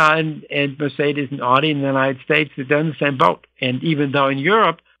 And and Mercedes and Audi in the United States, they're in the same boat. And even though in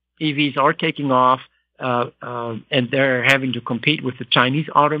Europe EVs are taking off, and they're having to compete with the Chinese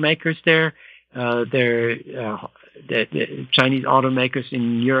automakers there. The Chinese automakers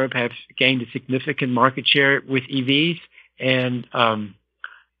in Europe have gained a significant market share with EVs, and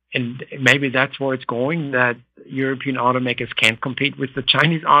maybe that's where it's going, that European automakers can't compete with the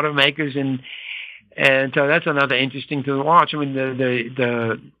Chinese automakers, and so that's another interesting to watch. I mean,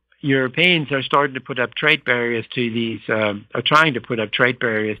 the Europeans are starting to put up trade barriers to these, are trying to put up trade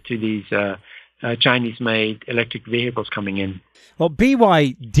barriers to these Chinese-made electric vehicles coming in. Well,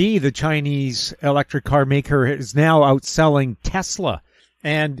 BYD, the Chinese electric car maker, is now outselling Tesla.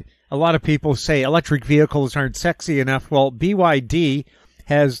 And a lot of people say electric vehicles aren't sexy enough. Well, BYD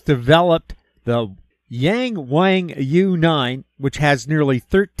has developed the Yang U9, which has nearly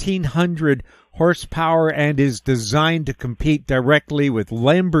 1,300 horsepower and is designed to compete directly with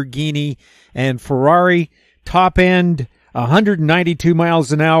Lamborghini and Ferrari. Top end, 192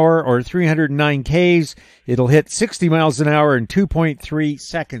 miles an hour or 309 Ks. It'll hit 60 miles an hour in 2.3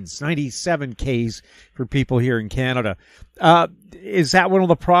 seconds, 97 Ks for people here in Canada. Is that one of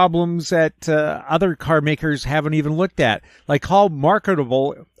the problems that other car makers haven't even looked at? Like, how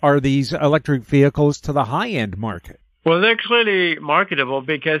marketable are these electric vehicles to the high-end market? Well, they're clearly marketable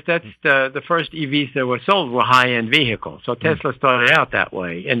because that's the first EVs that were sold were high-end vehicles. So Tesla started out that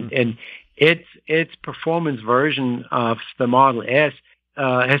way. And its performance version of the Model S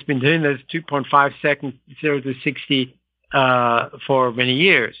has been doing this 2.5 second 0 to 60 for many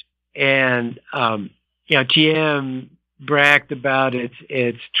years. And GM bragged about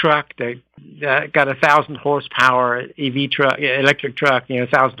its truck that got 1,000 horsepower EV truck, electric truck,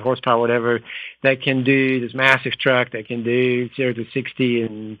 1,000 horsepower, whatever, that can do this massive truck that can do 0 to 60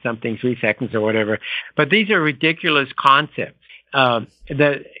 in something 3 seconds or whatever. But these are ridiculous concepts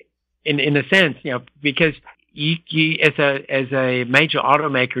that. In a sense, because you as a major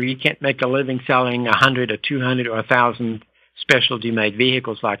automaker, you can't make a living selling 100 or 200 or 1,000 specialty made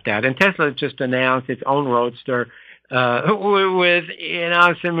vehicles like that. And Tesla just announced its own Roadster with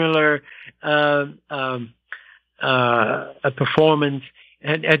similar performance.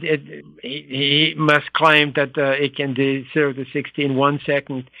 And he must claim that it can do 0 to 60 in 1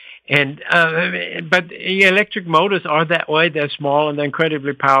 second. And but electric motors are that way. They're small and they're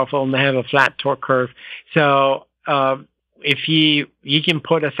incredibly powerful, and they have a flat torque curve. So if you can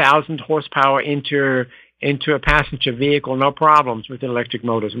put 1,000 horsepower into a passenger vehicle, no problems with electric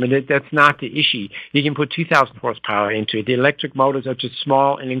motors. I mean, that's not the issue. You can put 2,000 horsepower into it. The electric motors are just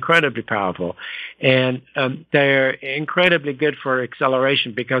small and incredibly powerful, and they're incredibly good for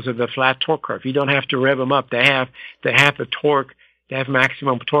acceleration because of the flat torque curve. You don't have to rev them up. They have the torque. They have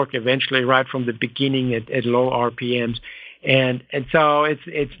maximum torque eventually right from the beginning at low RPMs. And so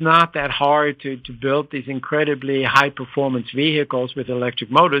it's not that hard to build these incredibly high performance vehicles with electric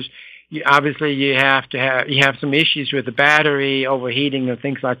motors. Obviously you have some issues with the battery overheating and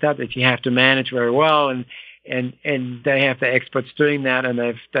things like that you have to manage very well, and they have the experts doing that, and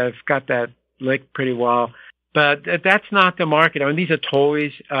they've got that licked pretty well. But that's not the market. I mean, these are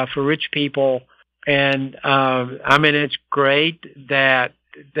toys for rich people. And, it's great that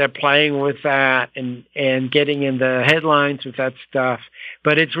they're playing with that and getting in the headlines with that stuff,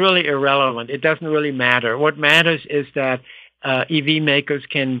 but it's really irrelevant. It doesn't really matter. What matters is that, EV makers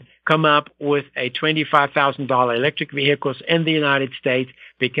can come up with a $25,000 electric vehicles in the United States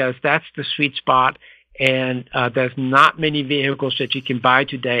because that's the sweet spot. And, there's not many vehicles that you can buy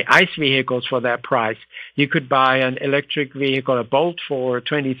today, ICE vehicles for that price. You could buy an electric vehicle, a Bolt, for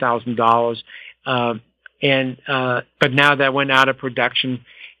 $20,000. But now that went out of production.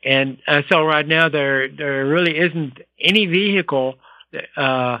 And, so right now there really isn't any vehicle,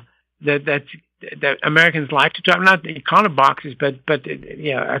 that Americans like to drive, not the economy boxes, but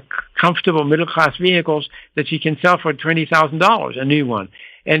comfortable middle class vehicles that you can sell for $20,000, a new one.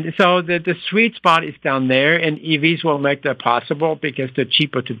 And so the sweet spot is down there, and EVs will make that possible because they're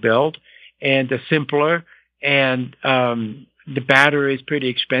cheaper to build and they're simpler. And the battery is pretty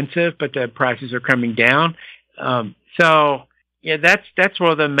expensive, but the prices are coming down. So yeah, that's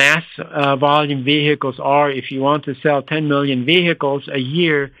where the mass volume vehicles are. If you want to sell 10 million vehicles a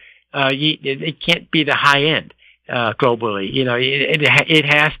year, it can't be the high end globally. It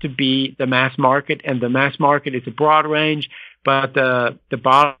has to be the mass market, and the mass market is a broad range. But the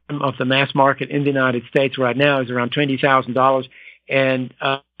bottom of the mass market in the United States right now is around $20,000, and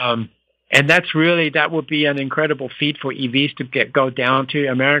that would be an incredible feat for EVs to go down to.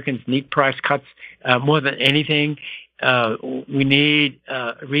 Americans need price cuts more than anything. We need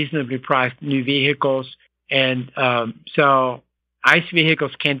reasonably priced new vehicles, and so ICE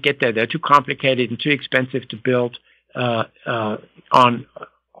vehicles can't get there. They're too complicated and too expensive to build on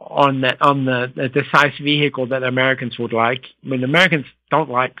the size vehicle that Americans would like. I mean, Americans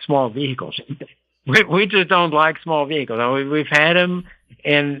don't like small vehicles. We just don't like small vehicles. We've had them,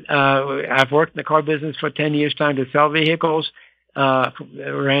 and I've worked in the car business for 10 years trying to sell vehicles.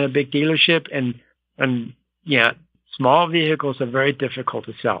 Ran a big dealership, and yeah, small vehicles are very difficult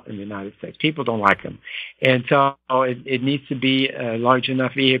to sell in the United States. People don't like them. And so it needs to be a large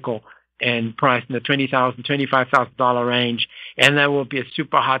enough vehicle and priced in the $20,000, $25,000 range. And that will be a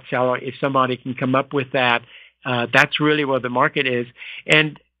super hot seller if somebody can come up with that. That's really where the market is.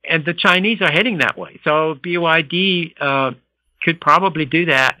 And the Chinese are heading that way. So BYD could probably do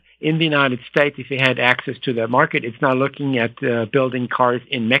that in the United States if it had access to the market. It's now looking at building cars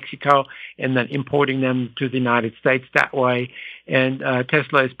in Mexico and then importing them to the United States that way. And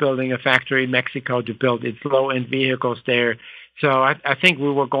Tesla is building a factory in Mexico to build its low-end vehicles there. So I think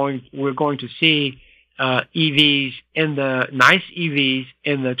we're going to see EVs in the nice EVs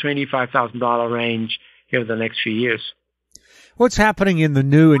in the $25,000 range here the next few years. What's happening in the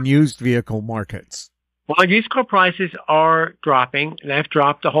new and used vehicle markets? Well, used car prices are dropping. They've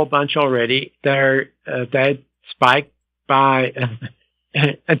dropped a whole bunch already. They spiked by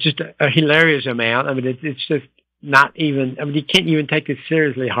just a hilarious amount. I mean, it's just not even. I mean, you can't even take it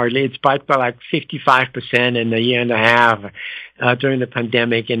seriously. Hardly. It spiked by like 55% in a year and a half during the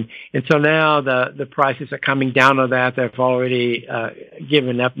pandemic, and so now the prices are coming down on that. They've already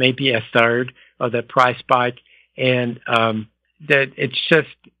given up maybe a third of the price spike, and that it's just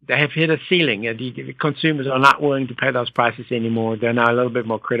they have hit a ceiling. The consumers are not willing to pay those prices anymore. They're now a little bit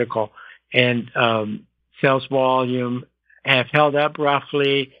more critical, and sales volume have held up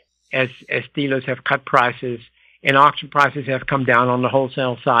roughly as dealers have cut prices, and auction prices have come down on the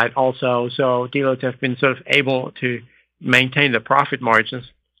wholesale side also. So dealers have been sort of able to maintain the profit margins,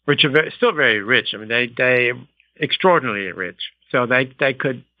 which are still very rich. I mean, they extraordinarily rich. So they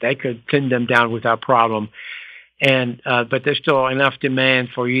could thin them down without problem. And but there's still enough demand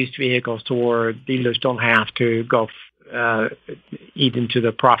for used vehicles to where dealers don't have to go eat into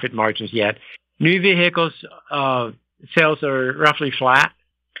the profit margins yet. New vehicles sales are roughly flat,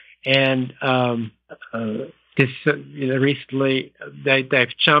 and recently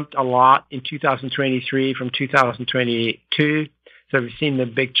they've jumped a lot in 2023 from 2022. So we've seen the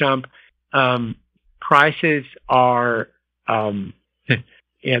big jump. Prices are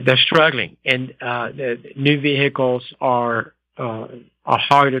they're struggling, and the new vehicles are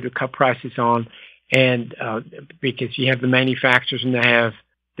harder to cut prices on, and because you have the manufacturers and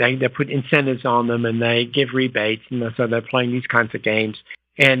they put incentives on them and they give rebates, and so they're playing these kinds of games.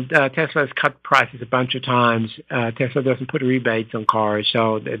 And Tesla has cut prices a bunch of times. Tesla doesn't put rebates on cars,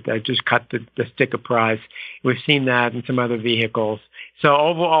 so they just cut the sticker price. We've seen that in some other vehicles. So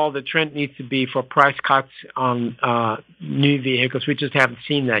overall, the trend needs to be for price cuts on new vehicles. We just haven't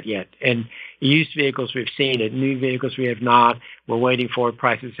seen that yet. And used vehicles, we've seen it. New vehicles, we have not. We're waiting for it.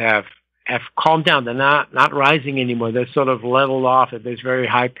 Prices have calmed down. They're not rising anymore. They're sort of leveled off at this very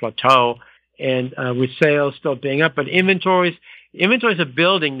high plateau. And with sales still being up, but inventories are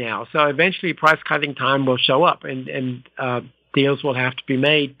building now. So eventually, price cutting time will show up, and deals will have to be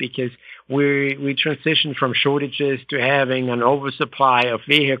made because we transition from shortages to having an oversupply of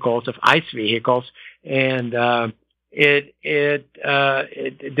vehicles, of ICE vehicles, and this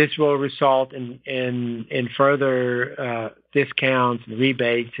will result in further discounts and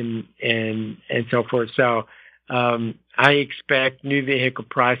rebates and so forth. So I expect new vehicle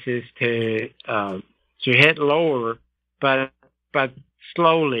prices to head lower, but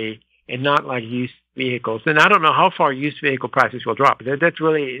slowly, and not like used vehicles. And I don't know how far used vehicle prices will drop. That's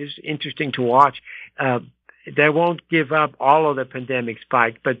really interesting to watch. They won't give up all of the pandemic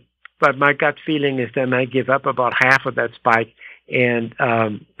spike, but my gut feeling is they may give up about half of that spike and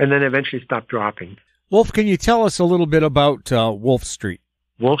then eventually stop dropping. Wolf, can you tell us a little bit about Wolf Street?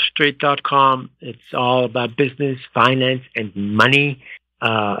 WolfStreet.com. It's all about business, finance, and money.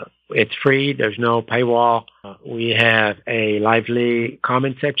 It's free. There's no paywall. We have a lively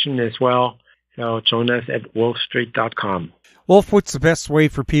comment section as well. So join us at wolfstreet.com. Wolf, what's the best way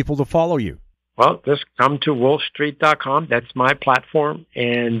for people to follow you? Well, just come to wolfstreet.com. That's my platform,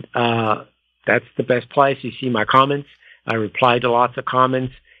 and that's the best place. You see my comments. I reply to lots of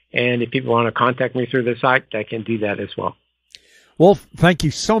comments, and if people want to contact me through the site, they can do that as well. Wolf, thank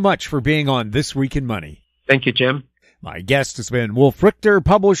you so much for being on This Week in Money. Thank you, Jim. My guest has been Wolf Richter,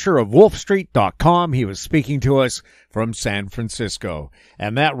 publisher of wolfstreet.com. He was speaking to us from San Francisco.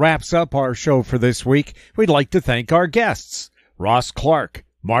 And that wraps up our show for this week. We'd like to thank our guests, Ross Clark,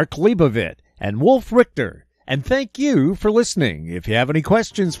 Mark Leibovit, and Wolf Richter. And thank you for listening. If you have any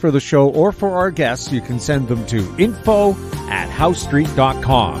questions for the show or for our guests, you can send them to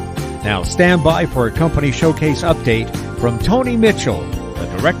info@housestreet.com. Now stand by for a company showcase update from Tony Mitchell, the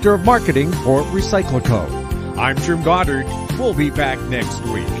Director of Marketing for RecycLiCo. I'm Jim Goddard. We'll be back next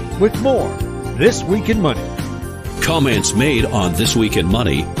week with more This Week in Money. Comments made on This Week in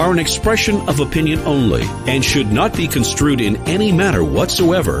Money are an expression of opinion only and should not be construed in any manner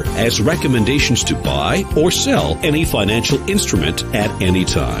whatsoever as recommendations to buy or sell any financial instrument at any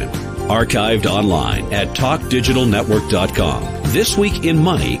time. Archived online at talkdigitalnetwork.com. This Week in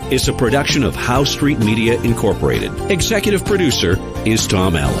Money is a production of Howe Street Media Incorporated. Executive producer is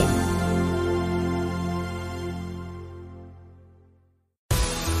Tom Allen.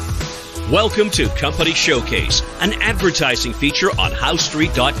 Welcome to Company Showcase, an advertising feature on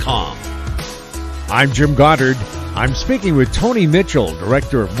HoweStreet.com. I'm Jim Goddard. I'm speaking with Tony Mitchell,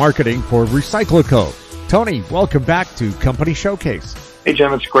 Director of Marketing for RecycLiCo. Tony, welcome back to Company Showcase. Hey,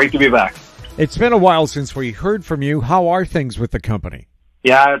 Jim, it's great to be back. It's been a while since we heard from you. How are things with the company?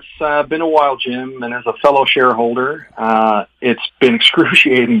 Yeah, it's been a while, Jim, and as a fellow shareholder, it's been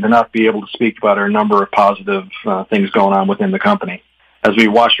excruciating to not be able to speak about our number of positive things going on within the company. As we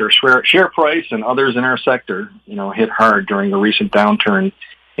watched our share price and others in our sector, hit hard during the recent downturn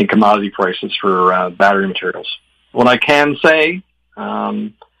in commodity prices for battery materials. What I can say,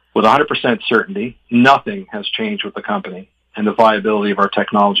 with 100% certainty, nothing has changed with the company and the viability of our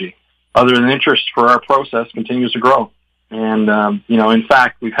technology, other than interest for our process continues to grow. And, in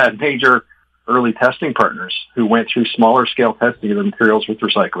fact, we've had major early testing partners who went through smaller scale testing of the materials with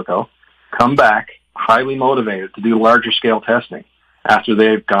RecycLiCo come back highly motivated to do larger scale testing after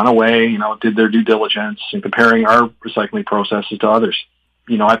they've gone away, did their due diligence in comparing our recycling processes to others.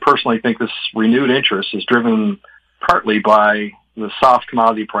 I personally think this renewed interest is driven partly by the soft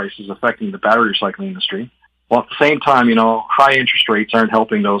commodity prices affecting the battery recycling industry, while at the same time, high interest rates aren't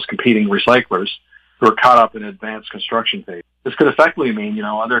helping those competing recyclers who are caught up in advanced construction phase. This could effectively mean,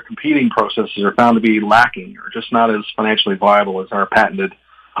 other competing processes are found to be lacking or just not as financially viable as our patented,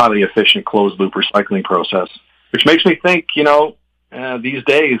 highly efficient closed-loop recycling process, which makes me think, these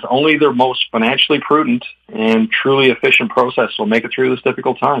days, only the most financially prudent and truly efficient process will make it through this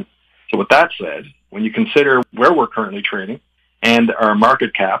difficult time. So with that said, when you consider where we're currently trading and our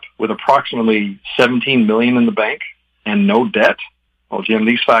market cap with approximately $17 million in the bank and no debt, well, Jim,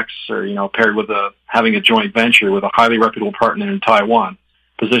 these facts are, paired with having a joint venture with a highly reputable partner in Taiwan,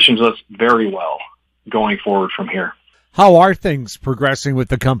 positions us very well going forward from here. How are things progressing with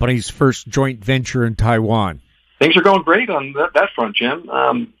the company's first joint venture in Taiwan? Things are going great on that front, Jim.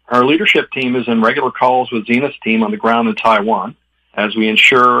 Our leadership team is in regular calls with Zenith's team on the ground in Taiwan as we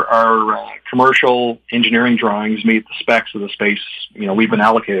ensure our commercial engineering drawings meet the specs of the space we've been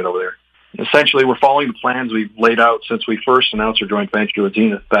allocated over there. Essentially, we're following the plans we've laid out since we first announced our joint venture with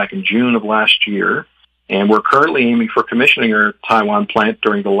Zenith back in June of last year, and we're currently aiming for commissioning our Taiwan plant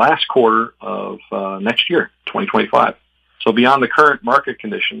during the last quarter of next year, 2025. So beyond the current market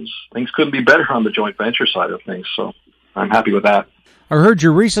conditions, things couldn't be better on the joint venture side of things. So I'm happy with that. I heard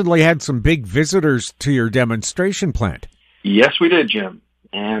you recently had some big visitors to your demonstration plant. Yes, we did, Jim.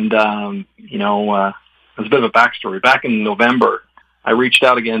 And, there's a bit of a backstory. Back in November, I reached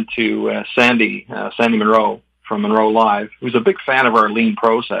out again to Sandy Munro from Munro Live, who's a big fan of our lean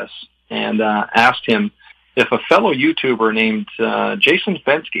process, and asked him if a fellow YouTuber named Jason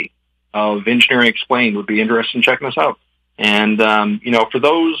Fenske of Engineering Explained would be interested in checking us out. And, for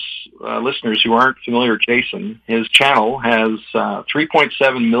those listeners who aren't familiar with Jason, his channel has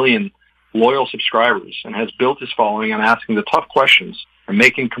 3.7 million loyal subscribers and has built his following on asking the tough questions and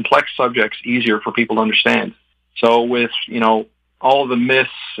making complex subjects easier for people to understand. So with, all of the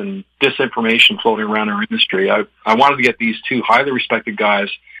myths and disinformation floating around our industry, I wanted to get these two highly respected guys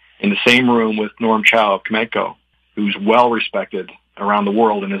in the same room with Norm Chow of Cametco, who's well respected around the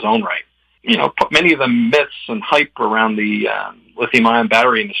world in his own right. Many of the myths and hype around the lithium-ion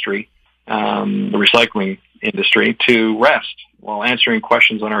battery industry, the recycling industry, to rest while answering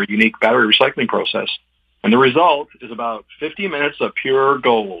questions on our unique battery recycling process. And the result is about 50 minutes of pure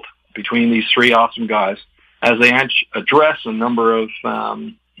gold between these three awesome guys as they address a number of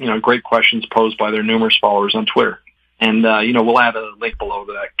great questions posed by their numerous followers on Twitter. And, we'll add a link below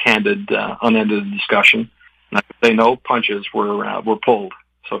to that candid, unedited discussion. And I can say no punches were pulled.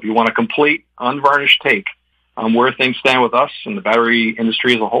 So if you want a complete, unvarnished take on where things stand with us and the battery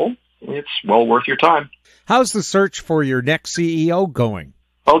industry as a whole, it's well worth your time. How's the search for your next CEO going?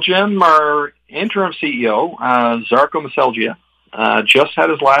 Well, Jim, our interim CEO, Zarko Maselgia, just had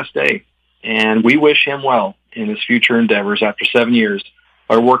his last day, and we wish him well in his future endeavors after 7 years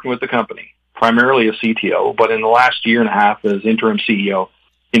of working with the company, primarily as CTO, but in the last year and a half as interim CEO.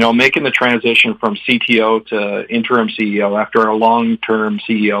 Making the transition from CTO to interim CEO after our long-term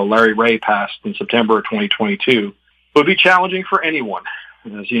CEO, Larry Ray, passed in September of 2022 would be challenging for anyone.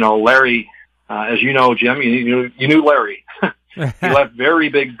 As you know, Larry, Jim, you knew Larry. He left very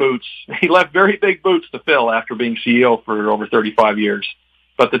big boots. He left very big boots to fill after being CEO for over 35 years.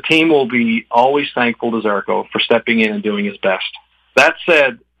 But the team will be always thankful to Zarko for stepping in and doing his best. That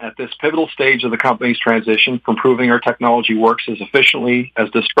said, at this pivotal stage of the company's transition from proving our technology works as efficiently as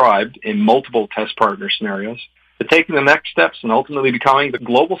described in multiple test partner scenarios, to taking the next steps and ultimately becoming the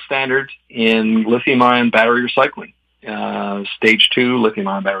global standard in lithium-ion battery recycling, stage 2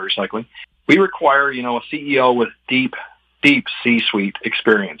 lithium-ion battery recycling, we require, a CEO with deep C-suite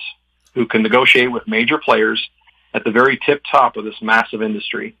experience who can negotiate with major players at the very tip top of this massive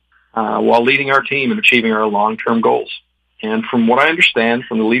industry while leading our team in achieving our long-term goals. And from what I understand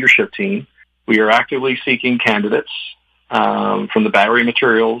from the leadership team, we are actively seeking candidates from the battery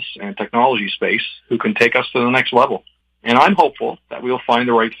materials and technology space who can take us to the next level. And I'm hopeful that we'll find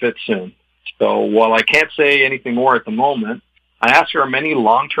the right fit soon. So while I can't say anything more at the moment, I ask our many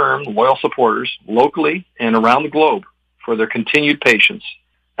long-term loyal supporters locally and around the globe for their continued patience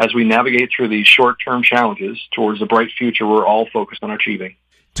as we navigate through these short-term challenges towards the bright future we're all focused on achieving.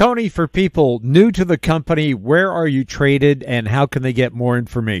 Tony, for people new to the company, where are you traded and how can they get more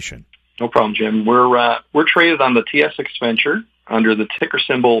information? No problem, Jim. We're traded on the TSX Venture under the ticker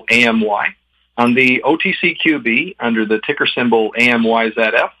symbol AMY, on the OTCQB under the ticker symbol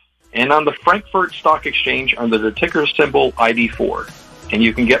AMYZF, and on the Frankfurt Stock Exchange under the ticker symbol ID4. And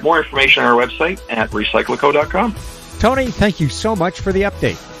you can get more information on our website at RecycLiCo.com. Tony, thank you so much for the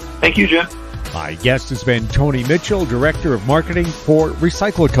update. Thank you, Jim. My guest has been Tony Mitchell, Director of Marketing for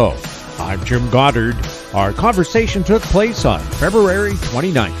RecycLiCo. I'm Jim Goddard. Our conversation took place on February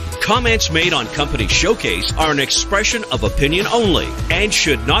 29th. Comments made on Company Showcase are an expression of opinion only and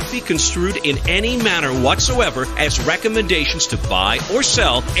should not be construed in any manner whatsoever as recommendations to buy or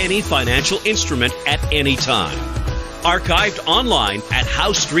sell any financial instrument at any time. Archived online at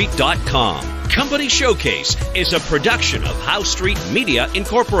HowStreet.com. Company Showcase is a production of How Street Media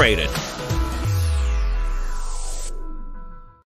Incorporated.